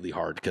really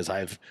hard because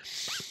I've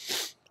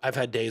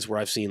had days where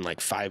I've seen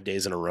like 5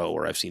 days in a row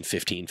where I've seen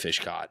 15 fish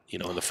caught, in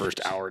the first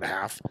hour and a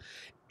half.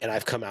 And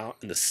I've come out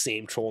in the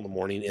same troll in the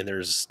morning and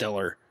there's a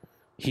stellar.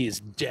 He is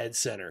dead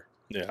center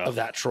of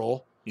that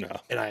troll. Yeah.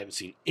 And I haven't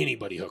seen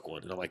anybody hook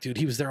one. And I'm like, dude,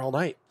 he was there all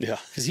night. Yeah.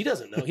 Because he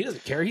doesn't know. He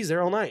doesn't care. He's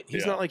there all night.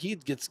 He's not like he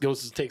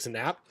goes and takes a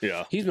nap.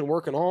 Yeah. He's been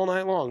working all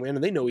night long, man.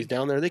 And they know he's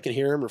down there. They can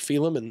hear him or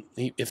feel him. And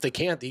if they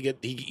can't, he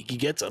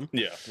gets them.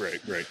 Yeah.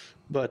 Right.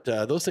 But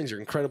those things are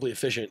incredibly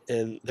efficient,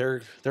 and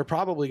they're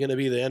probably going to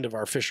be the end of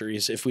our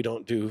fisheries if we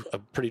don't do a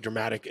pretty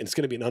dramatic. And it's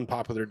going to be an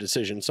unpopular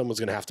decision. Someone's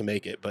going to have to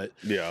make it, but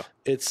yeah,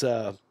 it's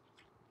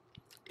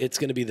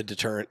going to be the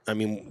deterrent. I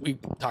mean, we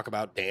talk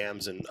about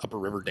dams and upper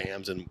river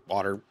dams and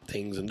water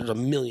things, and there's a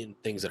million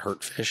things that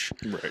hurt fish.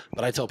 Right.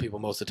 But I tell people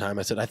most of the time,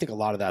 I said I think a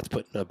lot of that's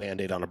putting a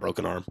Band-Aid on a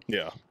broken arm.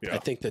 Yeah. I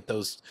think that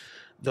those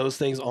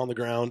things on the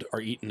ground are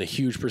eating a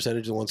huge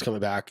percentage of the ones coming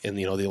back, and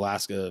the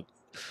Alaska.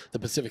 The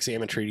Pacific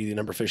Salmon Treaty, the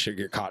number of fish that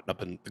get caught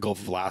up in the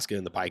Gulf of Alaska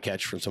and the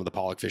bycatch from some of the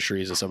pollock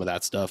fisheries and some of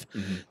that stuff,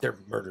 they're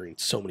murdering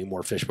so many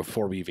more fish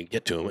before we even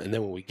get to them. And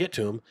then when we get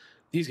to them,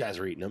 these guys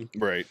are eating them.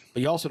 Right.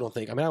 But you also don't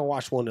think, I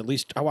watched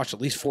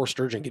at least 4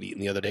 sturgeon get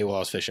eaten the other day while I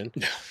was fishing.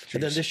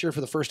 And then this year,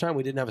 for the first time,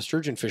 we didn't have a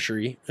sturgeon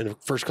fishery. In the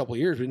first couple of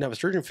years, we didn't have a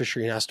sturgeon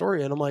fishery in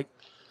Astoria. And I'm like,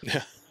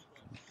 yeah.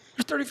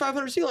 There's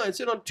 3,500 sea lions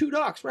sitting on 2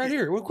 docks right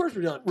here. Well, of course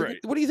we don't. Right.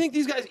 What do you think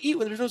these guys eat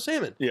when there's no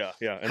salmon? Yeah.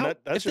 And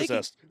that's just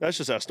Astoria. That's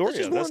just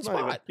one not spot.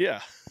 even, yeah.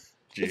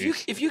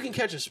 Jeez. If you can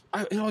catch it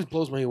always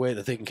blows me away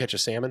that they can catch a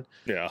salmon.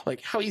 Yeah.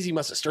 Like, how easy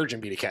must a sturgeon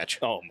be to catch?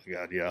 Oh my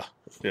God. Yeah.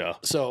 Yeah.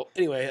 So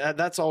anyway,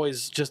 that's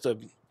always just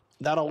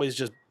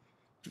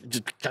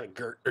kind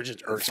of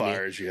just irks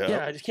fires me. You up.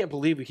 Yeah, I just can't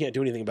believe we can't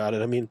do anything about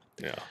it. I mean,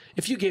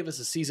 if you gave us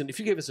a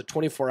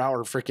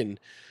 24-hour freaking,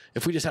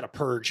 if we just had a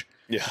purge,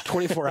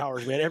 24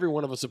 hours, man, every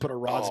one of us would put our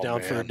rods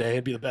down for a day.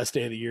 It'd be the best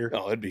day of the year.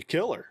 Oh, it'd be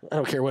killer. I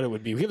don't care what it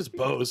would be. Give us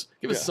bows.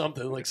 Give us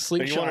something like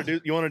slingshot.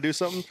 You want to do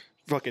something?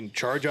 Fucking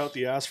charge out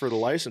the ass for the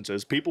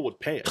licenses. People would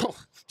pay it. Oh,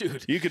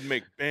 dude. You could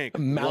make bank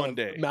one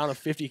day. Mount a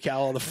 50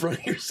 cal on the front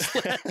of your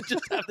sled.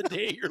 Just have the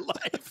day of your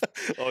life.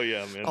 Oh,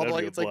 yeah, man. Although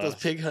it's like those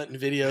pig hunting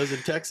videos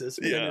in Texas.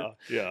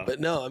 Yeah. But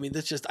no, I mean,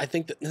 I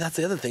think that's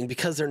the other thing,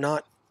 because they're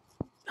not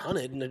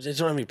hunted and they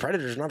don't have any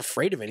predators, they're not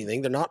afraid of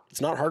anything.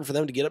 It's not hard for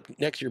them to get up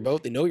next to your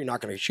boat. They know you're not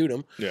going to shoot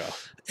them. Yeah.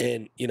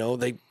 And,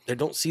 they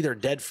don't see their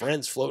dead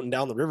friends floating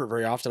down the river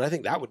very often. I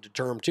think that would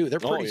deter them too. They're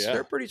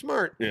pretty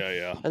smart.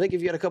 Yeah. I think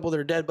if you had a couple of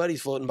their dead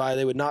buddies floating by,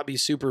 they would not be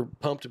super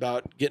pumped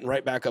about getting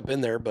right back up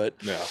in there. But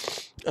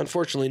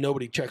unfortunately,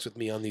 nobody checks with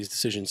me on these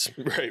decisions.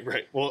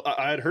 Right. Well,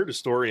 I had heard a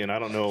story, and I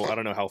don't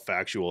know how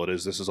factual it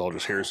is. This is all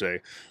just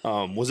hearsay.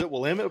 Was it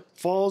Willamette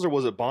Falls or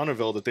was it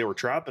Bonneville that they were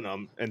trapping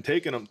them and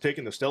taking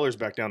the Stellars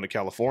back down to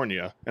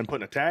California and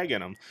putting a tag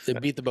in them? They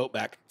beat the boat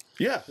back.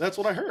 Yeah, that's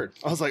what I heard.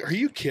 I was like, "Are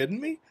you kidding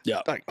me?"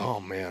 Yeah. Like, oh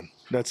man,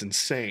 that's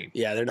insane.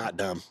 Yeah, they're not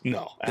dumb.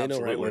 No, they know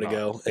right where to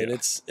go, yeah.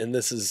 and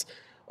this is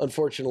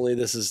unfortunately,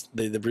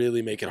 they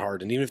really make it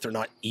hard. And even if they're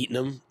not eating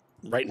them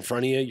right in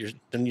front of you,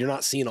 you're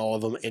not seeing all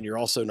of them, and you're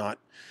also not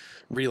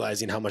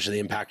realizing how much of the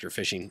impact you're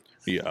fishing.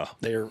 Yeah.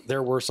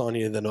 They're worse on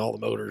you than all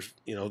the motors.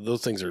 You know,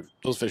 those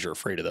fish are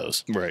afraid of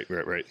those. Right.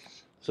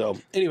 So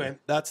anyway,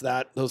 that's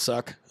that. Those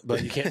suck,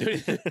 but you can't do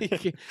anything.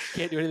 You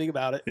can't do anything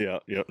about it. Yeah.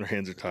 Their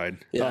hands are tied.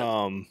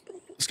 Yeah.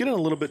 Let's get in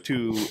a little bit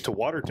to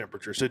water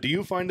temperature. So do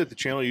you find that the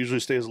channel usually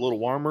stays a little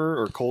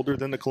warmer or colder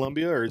than the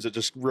Columbia, or is it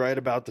just right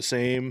about the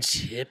same?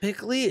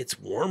 Typically, it's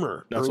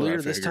warmer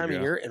earlier this time of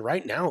year. And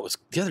right now, it was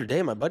the other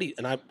day, my buddy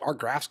and I, our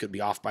graphs could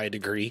be off by a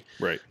degree.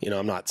 Right. You know,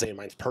 I'm not saying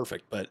mine's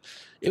perfect, but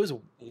it was a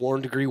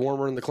 1 degree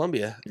warmer in the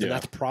Columbia. And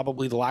that's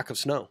probably the lack of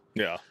snow.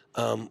 Yeah.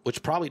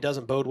 Which probably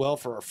doesn't bode well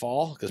for our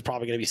fall because it's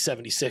probably going to be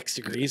 76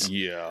 degrees.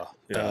 Yeah.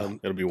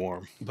 It'll be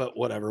warm. But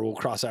whatever, we'll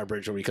cross that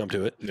bridge when we come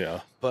to it.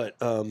 Yeah. But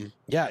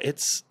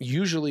it's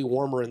usually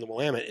warmer in the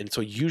Willamette, and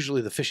so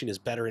usually the fishing is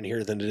better in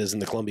here than it is in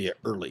the Columbia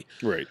early.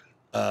 Right.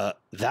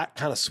 That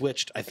kind of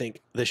switched, I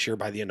think, this year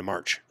by the end of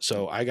March.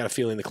 So I got a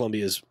feeling the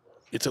Columbia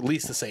it's at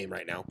least the same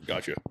right now.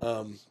 Gotcha.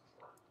 And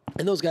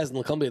those guys in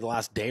the Columbia the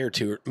last day or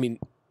two, I mean,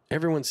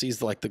 everyone sees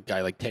the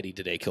guy like Teddy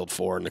today killed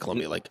 4 in the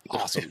Columbia. Like,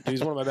 awesome. Dude, he's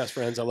one of my best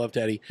friends. I love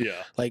Teddy.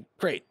 Yeah. Like,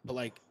 great. But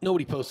like,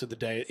 nobody posted the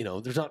day. You know,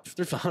 there's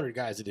 100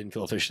 guys that didn't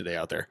kill a fish today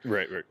out there.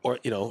 Right. Or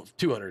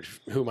 200.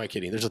 Who am I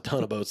kidding? There's a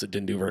ton of boats that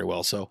didn't do very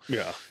well. So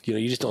yeah,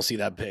 you just don't see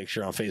that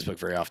picture on Facebook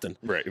very often.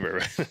 Right.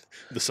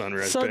 The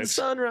sunrise.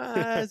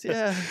 Sunrise.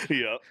 Yeah.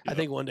 Yeah. I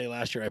think one day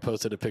last year I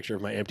posted a picture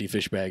of my empty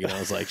fish bag, and I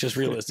was like, just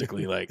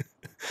realistically, like,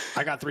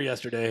 I got 3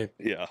 yesterday.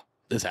 Yeah.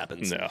 This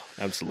happens. Yeah,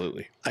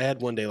 absolutely. I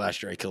had one day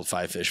last year I killed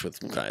 5 fish with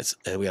guys,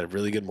 and we had a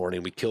really good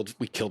morning. We killed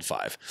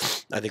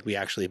 5. I think we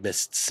actually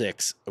missed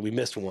 6. We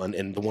missed 1,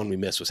 and the one we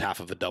missed was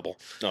half of a double.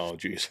 Oh,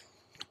 geez.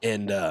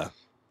 And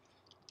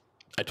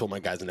I told my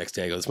guys the next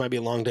day, I go, this might be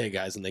a long day,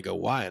 guys. And they go,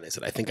 why? And I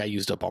said, I think I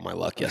used up all my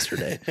luck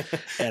yesterday.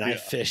 And I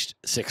fished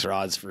 6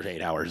 rods for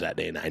 8 hours that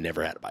day, and I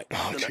never had a bite.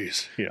 Oh,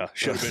 jeez. Yeah,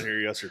 should have been here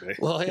yesterday.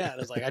 Well, yeah. It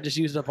was like, I just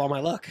used up all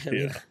my luck. I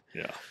mean,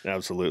 yeah,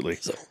 absolutely.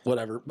 So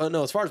whatever. But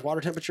no, as far as water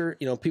temperature,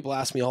 people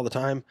ask me all the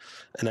time,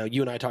 and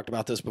you and I talked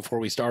about this before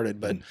we started,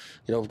 but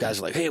guys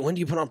are like, hey, when do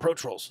you put on pro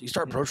trolls? You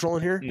start pro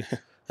trolling here?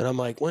 And I'm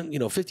like, when,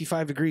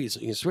 55 degrees,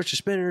 you can switch to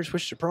spinners,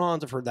 switch to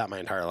prawns. I've heard that my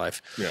entire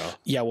life.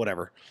 Yeah,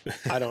 whatever.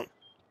 I don't.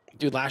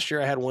 Dude, last year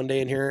I had one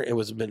day in here. It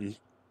was been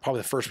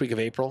probably the first week of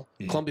April.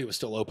 Columbia was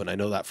still open. I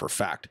know that for a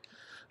fact.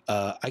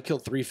 I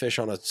killed 3 fish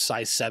on a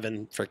size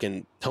 7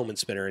 freaking Tillman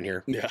spinner in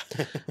here. Yeah.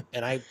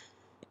 And I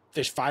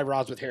fished 5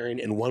 rods with herring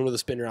and 1 with a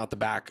spinner out the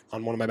back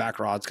on one of my back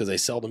rods because I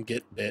seldom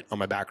get bit on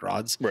my back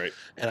rods. Right.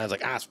 And I was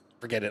like,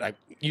 forget it. I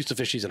used to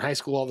fish these in high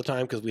school all the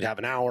time because we'd have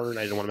an hour and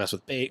I didn't want to mess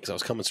with bait because I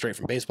was coming straight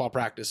from baseball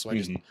practice. So I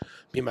just, me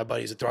and my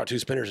buddies would throw out 2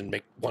 spinners and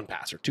make 1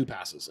 pass or 2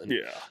 passes. And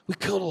we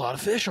killed a lot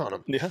of fish on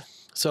them. Yeah.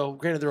 So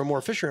granted, there were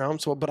more fish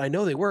around, but I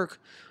know they work.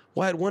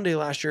 Well, I had one day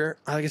last year,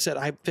 like I said,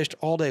 I fished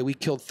all day. We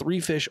killed 3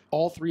 fish.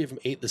 All 3 of them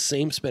ate the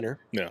same spinner.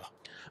 Yeah.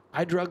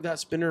 I drug that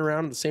spinner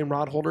around in the same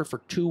rod holder for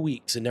 2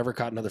 weeks and never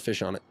caught another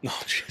fish on it.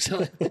 Oh, jeez.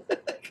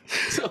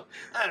 So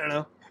I don't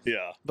know.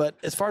 Yeah. But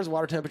as far as the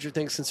water temperature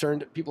thing's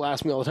concerned, people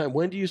ask me all the time,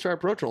 when do you start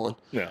pro trolling?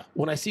 Yeah.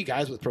 When I see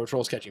guys with pro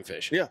trolls catching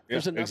fish. Yeah,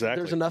 exactly. Exactly.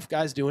 There's enough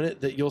guys doing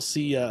it that you'll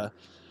see a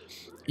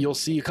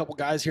couple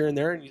guys here and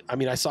there. And, I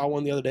mean, I saw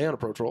one the other day on a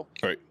pro troll.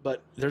 Right.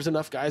 But there's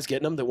enough guys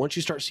getting them that once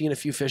you start seeing a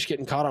few fish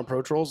getting caught on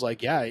pro trolls,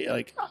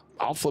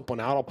 I'll flip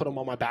one out. I'll put them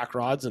on my back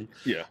rods. And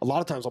a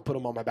lot of times I'll put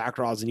them on my back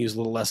rods and use a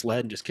little less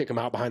lead and just kick them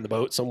out behind the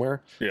boat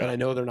somewhere. Yeah. And I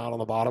know they're not on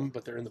the bottom,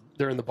 but they're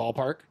in the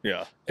ballpark.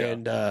 Yeah.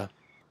 And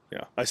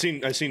yeah, I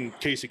seen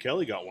Casey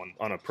Kelly got one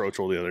on a pro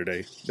troll the other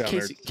day.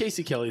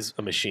 Casey Kelly's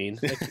a machine.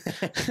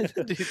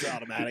 Dude's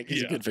automatic.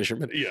 He's a good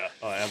fisherman. Yeah,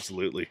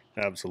 absolutely.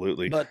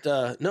 But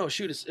no,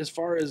 shoot. As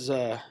far as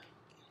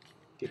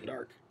getting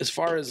dark, as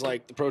far as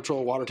like the pro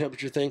troll water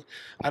temperature thing,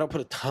 I don't put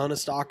a ton of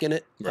stock in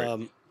it.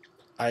 Right.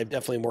 I'm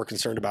definitely more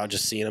concerned about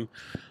just seeing them.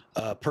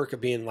 Perk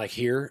of being like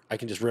here, I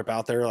can just rip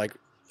out there. Like,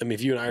 I mean,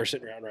 if you and I are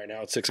sitting around right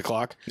now at 6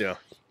 o'clock. Yeah.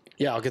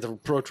 Yeah, I'll get the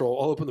pro troll.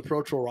 I'll open the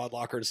pro troll rod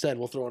locker instead.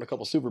 We'll throw in a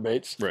couple super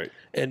baits, right,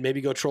 and maybe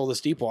go troll this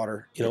deep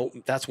water.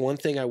 That's one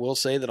thing I will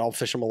say that I'll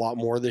fish them a lot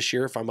more this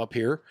year if I'm up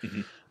here.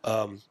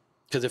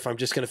 Because if I'm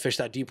just going to fish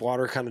that deep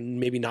water, kind of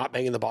maybe not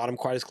banging the bottom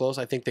quite as close,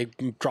 I think they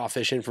draw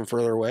fish in from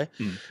further away.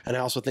 And I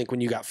also think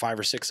when you got 5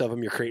 or 6 of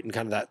them, you're creating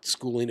kind of that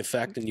schooling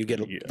effect, and you get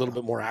a little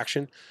bit more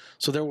action.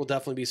 So there will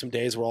definitely be some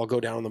days where I'll go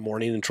down in the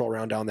morning and troll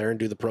around down there and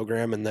do the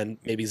program, and then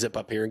maybe zip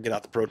up here and get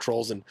out the pro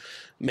trolls and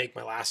make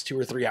my last 2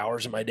 or 3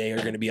 hours of my day are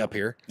going to be up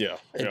here. Yeah,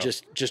 and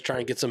just try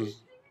and get some,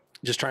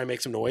 just try and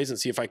make some noise and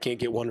see if I can't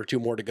get 1 or 2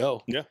 more to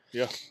go. Yeah,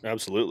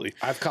 absolutely.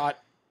 I've caught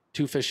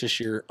 2 fish this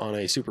year on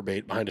a super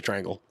bait behind a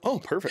triangle. Oh,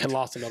 perfect. And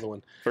lost another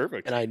one.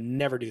 Perfect. And I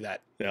never do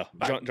that. Yeah.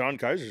 John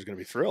Kaiser's going to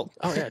be thrilled.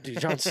 Oh, yeah, dude.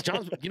 John's,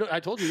 I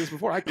told you this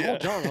before. I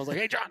called John. I was like,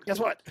 hey, John, guess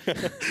what?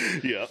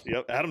 Yeah.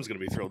 Adam's going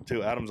to be thrilled,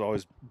 too. Adam's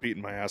always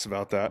beating my ass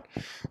about that.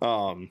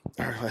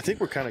 I think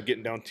we're kind of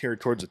getting down here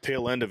towards the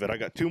tail end of it. I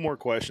got 2 more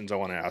questions I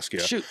want to ask you.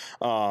 Shoot.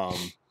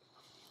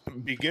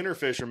 beginner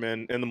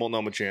fishermen in the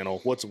Multnomah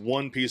Channel, what's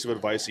one piece of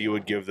advice that you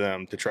would give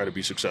them to try to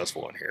be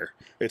successful in here?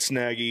 It's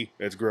snaggy,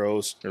 it's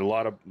gross, there are a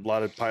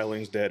lot of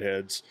pilings,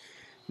 deadheads.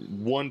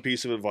 One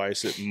piece of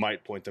advice that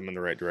might point them in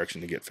the right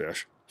direction to get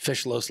fish.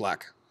 Fish low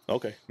slack.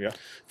 Okay, yeah.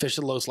 Fish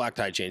a low slack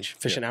tide change.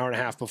 Fish an hour and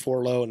a half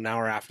before low and an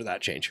hour after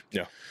that change.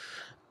 Yeah.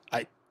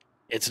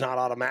 It's not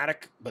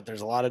automatic, but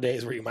there's a lot of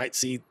days where you might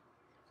see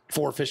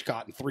 4 fish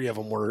caught and 3 of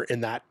them were in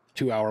that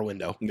 2-hour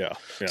window. Yeah.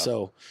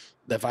 So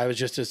if I was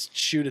just to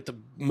shoot at the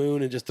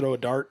moon and just throw a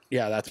dart,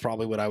 yeah, that's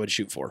probably what I would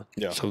shoot for.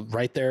 Yeah. So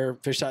right there,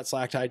 fish that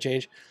slack tide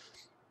change.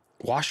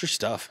 Wash your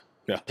stuff.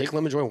 Yeah. Take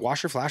lemon joint.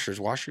 Wash your flashers.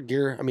 Wash your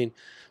gear. I mean,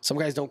 some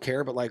guys don't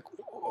care, but like,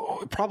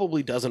 it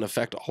probably doesn't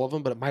affect all of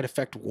them, but it might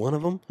affect one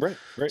of them.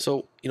 Right.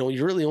 So,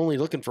 you're really only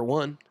looking for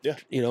one. Yeah.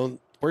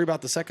 Worry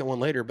about the second one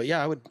later. But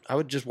yeah, I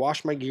would just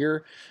wash my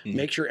gear,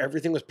 make sure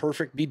everything was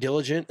perfect, be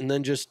diligent, and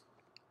then just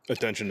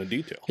attention to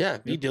detail. Yeah,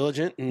 be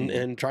diligent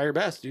and try your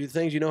best. Do the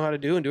things you know how to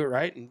do and do it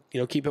right,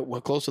 and keep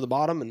it close to the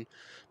bottom.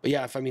 But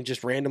yeah, if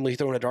just randomly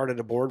throwing a dart at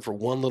a board for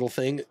one little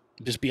thing,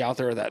 just be out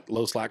there at that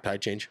low slack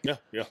tide change.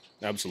 Yeah,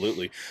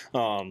 absolutely.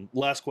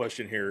 Last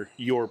question here: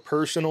 your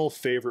personal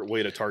favorite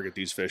way to target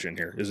these fish in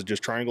here? Is it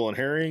just triangle and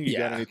herring? You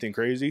got anything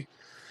crazy?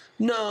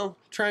 No,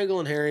 triangle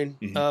and herring.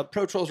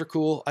 Pro trolls are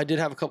cool. I did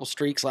have a couple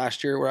streaks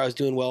last year where I was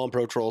doing well on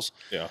pro trolls.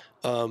 Yeah.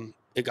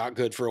 It got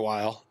good for a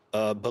while,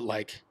 but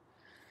like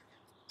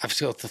I've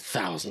still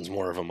thousands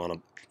more of them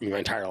in my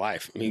entire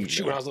life. I mean,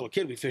 shoot, when I was a little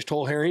kid, we fished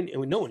whole herring,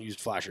 and no one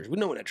used flashers.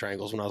 No one had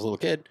triangles when I was a little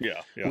kid.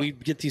 Yeah. We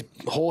get these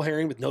whole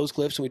herring with nose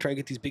clips, and we try and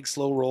get these big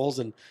slow rolls,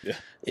 and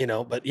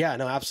But yeah,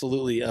 no,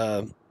 absolutely.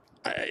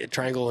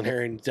 Triangle and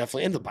herring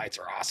definitely, and the bites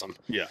are awesome.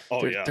 Yeah.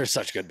 They're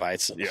such good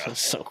bites. Yeah.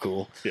 So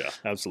cool. Yeah,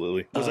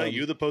 absolutely. Was that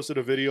you that posted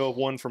a video of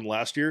one from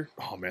last year?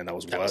 Oh man, that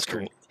was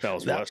Western. That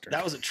was Western.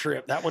 That was a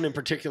trip. That one in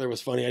particular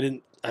was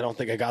funny. I don't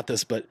think I got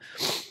this, but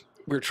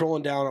we were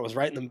trolling down. I was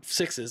right in the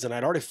 6s, and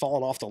I'd already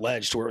fallen off the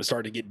ledge to where it was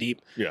starting to get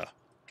deep. Yeah.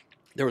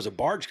 There was a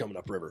barge coming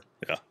up river.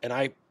 Yeah. And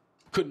I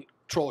couldn't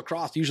troll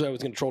across. Usually I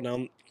was going to troll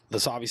down the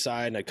Savi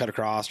side and I'd cut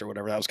across or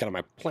whatever. That was kind of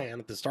my plan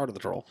at the start of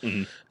the troll.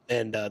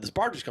 And this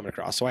barge was coming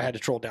across, so I had to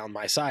troll down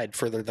my side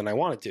further than I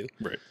wanted to.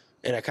 Right.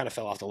 And I kind of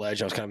fell off the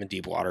ledge. I was kind of in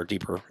deep water,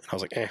 deeper. And I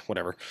was like,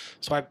 whatever.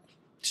 So I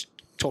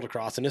trolled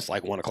across, and it's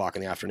like 1 o'clock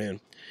in the afternoon.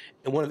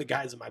 And one of the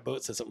guys in my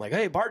boat said something like,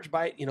 "Hey, barge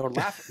bite,"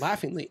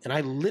 laughingly. And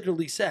I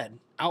literally said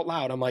out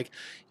loud, I'm like,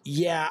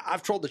 "Yeah,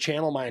 I've trolled the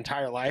channel my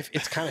entire life.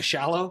 It's kind of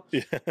shallow.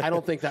 I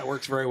don't think that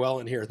works very well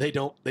in here. They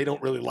don't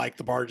really like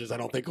the barges, I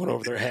don't think, going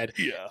over their head."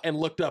 Yeah. And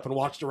looked up and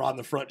watched a rod in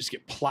the front just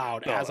get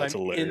plowed as I'm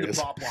hilarious. in the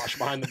prop wash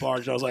behind the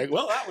barge. And I was like,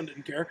 well, that one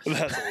didn't care.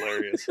 That's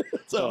hilarious.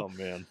 So oh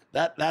man,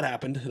 that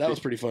happened. That was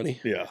pretty funny.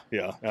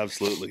 Yeah,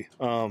 absolutely.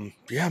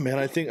 Yeah, man,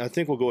 I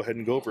think we'll go ahead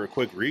and go over a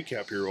quick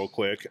recap here real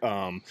quick.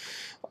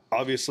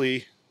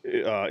 Obviously,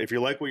 if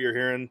you like what you're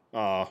hearing,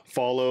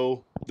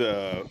 follow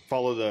the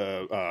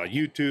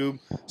YouTube,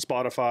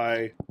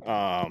 Spotify,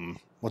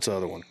 what's the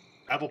other one?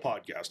 Apple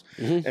Podcast,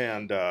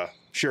 and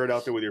share it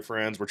out there with your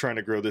friends. We're trying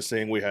to grow this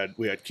thing. We had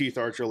Keith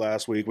Archer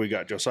last week. We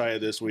got Josiah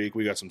this week.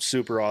 We got some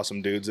super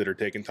awesome dudes that are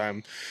taking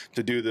time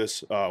to do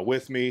this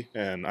with me,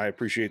 and I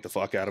appreciate the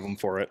fuck out of them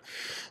for it.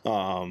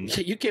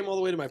 You came all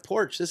the way to my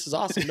porch. This is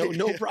awesome.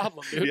 No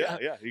problem, dude.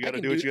 Yeah. You got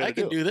to do what you got to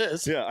do. I can do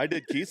this. Yeah, I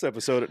did Keith's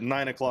episode at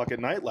 9 o'clock at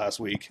night last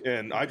week,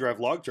 and I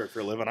drive log truck for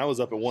a living. I was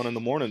up at 1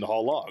 a.m. to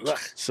haul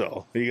logs.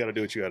 So you got to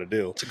do what you got to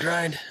do. It's a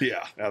grind.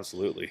 Yeah,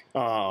 absolutely.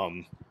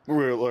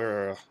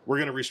 We're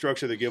going to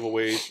restructure the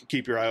giveaway.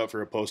 Keep your eye out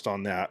for a post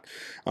on that.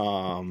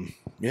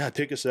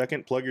 Take a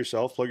second, plug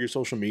yourself, plug your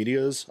social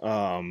medias.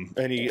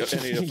 Any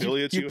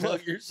affiliates you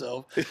plug have?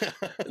 yourself.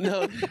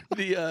 No,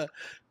 I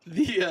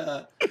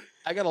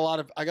got a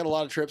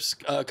lot of trips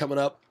coming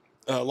up,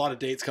 a lot of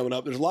dates coming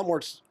up. There's a lot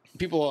more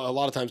people. A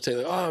lot of times say,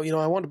 like, "Oh,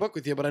 I want to book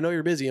with you, but I know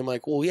you're busy." I'm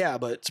like, "Well, yeah,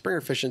 but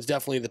Springer fishing is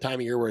definitely the time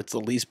of year where it's the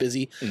least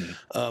busy."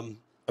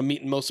 I'm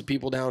meeting most of the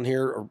people down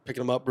here or picking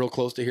them up real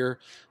close to here.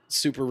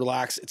 Super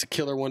relaxed. It's a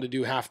killer one to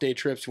do half-day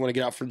trips. You want to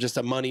get out for just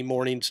a Monday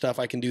morning stuff,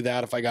 I can do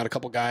that if I got a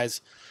couple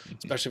guys,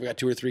 especially if I got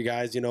 2 or 3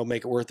 guys,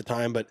 make it worth the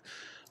time. But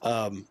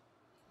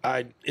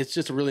it's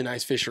just a really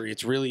nice fishery.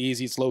 It's really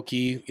easy. It's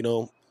low-key.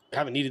 I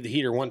haven't needed the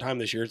heater one time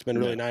this year. It's been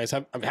really nice.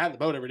 I've had the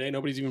boat every day.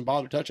 Nobody's even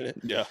bothered touching it.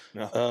 Yeah.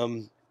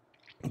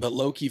 But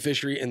low-key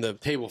fishery and the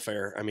table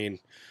fare. I mean,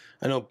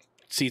 I know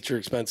seats are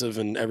expensive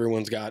and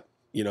everyone's got,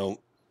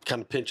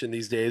 kind of pinching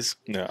these days.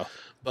 Yeah.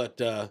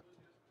 But at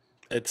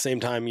the same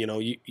time,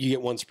 you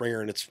get one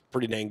Springer and it's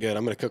pretty dang good.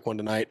 I'm going to cook one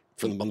tonight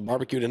on the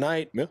barbecue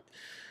tonight. Yeah.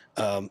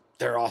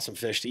 They're awesome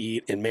fish to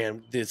eat, and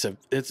man, it's a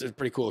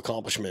pretty cool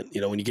accomplishment.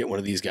 When you get one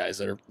of these guys,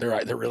 they're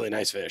really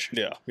nice fish.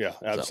 Yeah,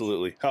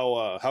 absolutely.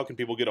 So. How can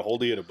people get a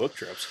hold of you to book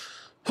trips?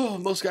 Oh,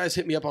 most guys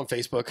hit me up on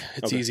Facebook.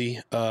 It's easy.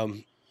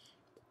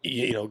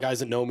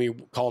 Guys that know me,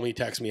 call me,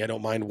 text me. I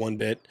don't mind one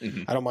bit.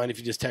 I don't mind if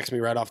you just text me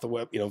right off the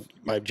web.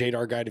 My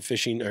JDarr Guided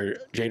Fishing or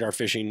JDarr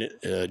Fishing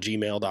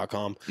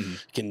gmail.com. You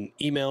can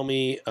email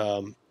me.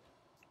 I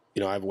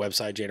have a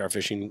website, JDarr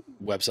Fishing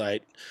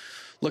website.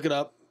 Look it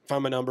up.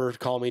 find my number,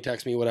 call me,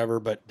 text me, whatever.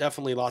 But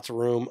definitely lots of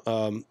room.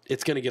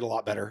 It's going to get a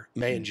lot better.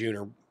 May and June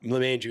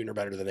are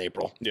better than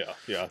April. Yeah,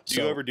 yeah.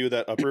 Do you ever do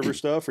that upriver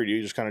stuff, or do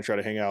you just kind of try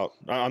to hang out?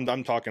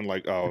 I'm talking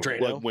like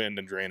wind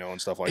and Drano and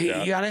stuff like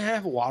that. You got to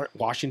have a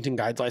Washington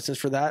Guides license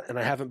for that, and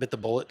I haven't bit the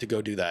bullet to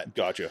go do that.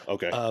 Gotcha.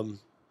 Okay.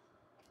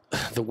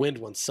 The wind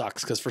one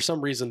sucks because for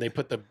some reason they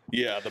put the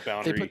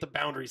boundary. They put the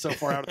boundary so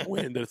far out of the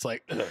wind that it's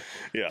like, ugh.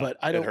 Yeah, but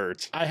it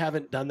hurts. I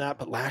haven't done that,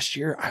 but last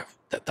year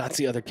that's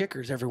the other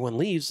kicker is everyone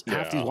leaves.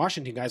 Half these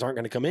Washington guys aren't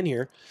going to come in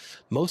here.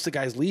 Most of the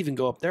guys leave and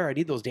go up there. I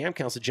need those dam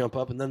counts to jump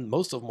up, and then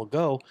most of them will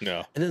go.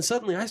 Yeah, and then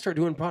suddenly I start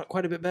doing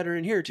quite a bit better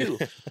in here too.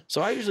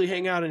 So I usually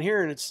hang out in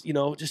here, and it's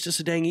just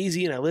a dang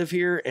easy. And I live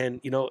here,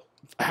 and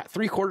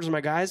 3/4 of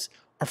my guys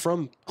are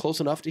from close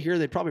enough to here.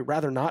 They'd probably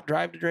rather not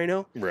drive to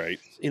Drano. Right.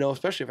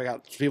 Especially if I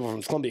got people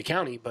from Columbia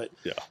County. But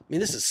yeah, I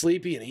mean, this is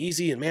sleepy and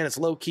easy, and man, it's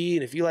low key.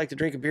 And if you like to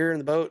drink a beer in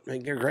the boat,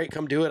 you're great.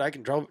 Come do it. I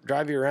can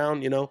drive you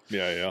around. Yeah,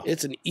 yeah.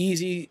 It's an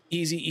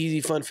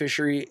easy, fun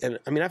fishery. And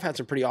I mean, I've had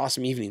some pretty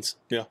awesome evenings.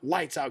 Yeah.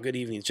 Lights out good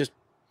evenings. Just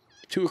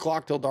 2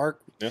 o'clock till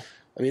dark. Yeah.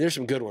 I mean, there's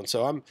some good ones.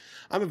 So I'm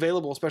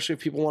available, especially if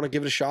people want to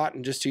give it a shot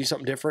and just see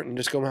something different and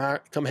just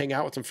come hang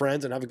out with some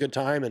friends and have a good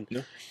time.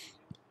 And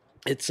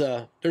it's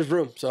there's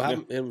room, so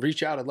and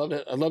reach out. I'd love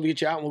to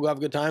get you out, and we'll go have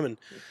a good time and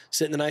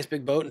sit in the nice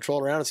big boat and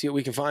troll around and see what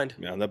we can find.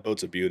 Yeah, that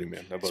boat's a beauty,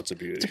 man. That boat's a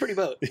beauty. It's a pretty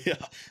boat. Yeah.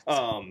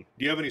 Do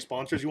you have any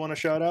sponsors you want to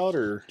shout out,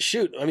 or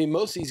shoot? I mean,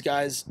 most of these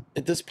guys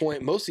at this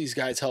point,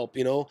 help.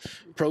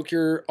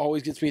 Procure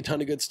always gets me a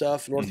ton of good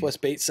stuff.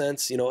 Northwest Bait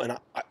Sense, and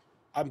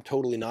I'm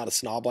totally not a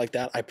snob like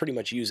that. I pretty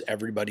much use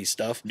everybody's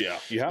stuff. Yeah,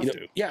 you have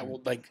to. Yeah,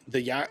 well, like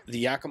the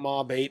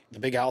Yakima bait, the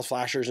Big Al's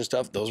flashers and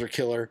stuff, those are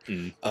killer.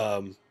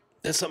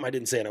 That's something I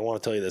didn't say, and I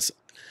want to tell you this.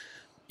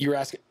 You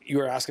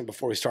were asking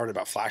before we started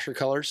about flasher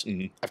colors.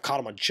 I've caught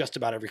them on just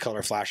about every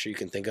color flasher you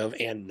can think of,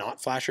 and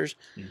not flashers.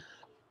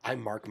 I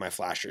mark my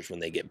flashers when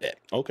they get bit.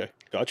 Okay,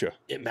 gotcha.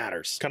 It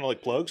matters. Kind of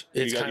like plugs?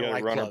 It's kind of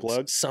like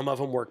plugs. Some of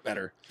them work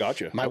better.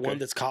 Gotcha. My one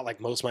that's caught like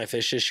most of my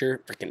fish this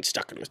year, freaking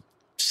stuck into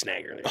a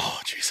snagger.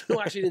 Oh, jeez. No,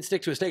 actually, it didn't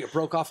stick to a snake. It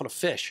broke off on a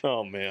fish.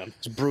 Oh, man.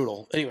 It's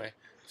brutal. Anyway,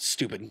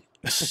 stupid.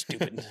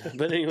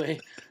 But anyway,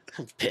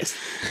 I'm pissed.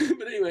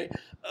 But anyway,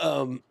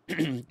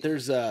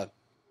 there's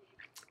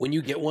when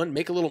you get one,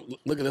 make a little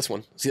look at this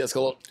one. See that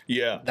skull?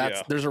 Yeah.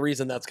 There's a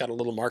reason that's got a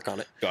little mark on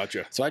it.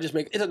 Gotcha. So I just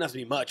make it doesn't have to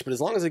be much, but as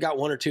long as I got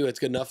 1 or 2, it's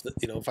good enough that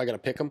if I got to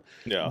pick them.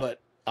 Yeah. But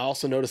I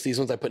also notice these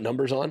ones I put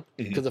numbers on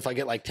because if I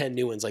get like 10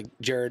 new ones, like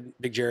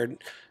Big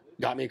Jared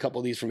got me a couple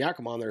of these from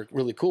Yakima, and they're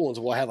really cool ones.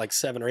 Well, I had like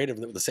 7 or 8 of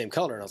them with the same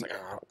color, and I was like,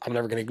 I'm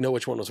never going to know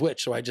which one was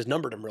which, so I just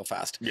numbered them real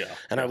fast. Yeah.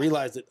 And I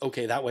realized that,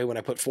 okay, that way when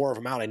I put 4 of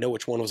them out, I know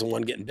which one was the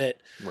one getting bit.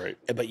 Right.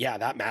 But yeah,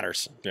 that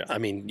matters. Yeah. I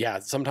mean, yeah,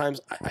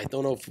 sometimes I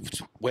don't know if it's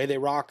the way they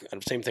rock,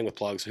 and same thing with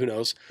plugs, who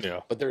knows?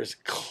 Yeah. But there's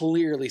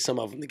clearly some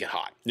of them that get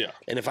hot. Yeah.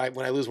 And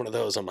when I lose one of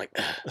those, I'm like,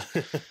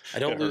 I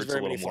don't lose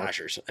very many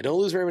flashers. I don't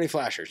lose very many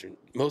flashers.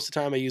 Most of the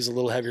time I use a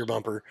little heavier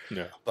bumper.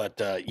 Yeah. But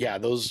yeah,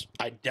 those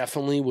I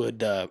definitely would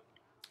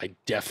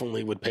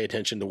pay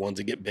attention to ones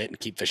that get bit and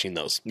keep fishing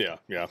those.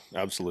 Yeah,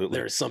 absolutely.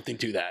 There's something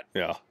to that.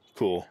 Yeah,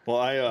 cool. Well,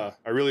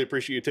 I really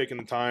appreciate you taking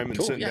the time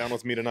and sitting down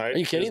with me tonight. Are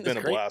you kidding? It's been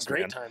a blast,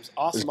 great man. Times.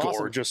 Awesome,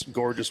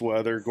 gorgeous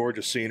weather,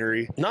 gorgeous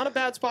scenery. Not a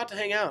bad spot to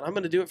hang out. I'm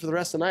going to do it for the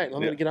rest of the night. I'm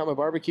going to get out my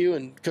barbecue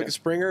and cook a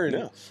springer.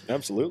 And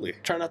absolutely.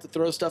 Try not to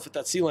throw stuff at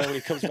that sea lion when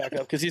he comes back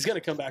up, because he's going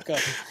to come back up.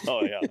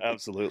 Oh yeah,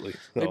 absolutely.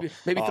 So,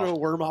 maybe throw a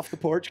worm off the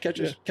porch, catch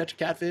a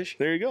catfish.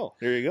 There you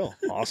go.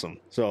 Awesome.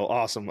 So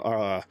awesome.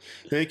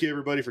 Thank you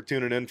everybody for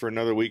tuning in for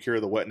another week here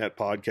of the Wet Net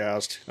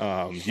Podcast.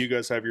 You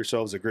guys have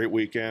yourselves a great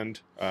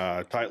weekend.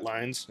 Tight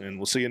lines, and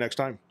we'll see you next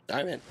time. All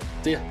right, man.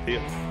 See ya. See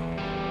ya.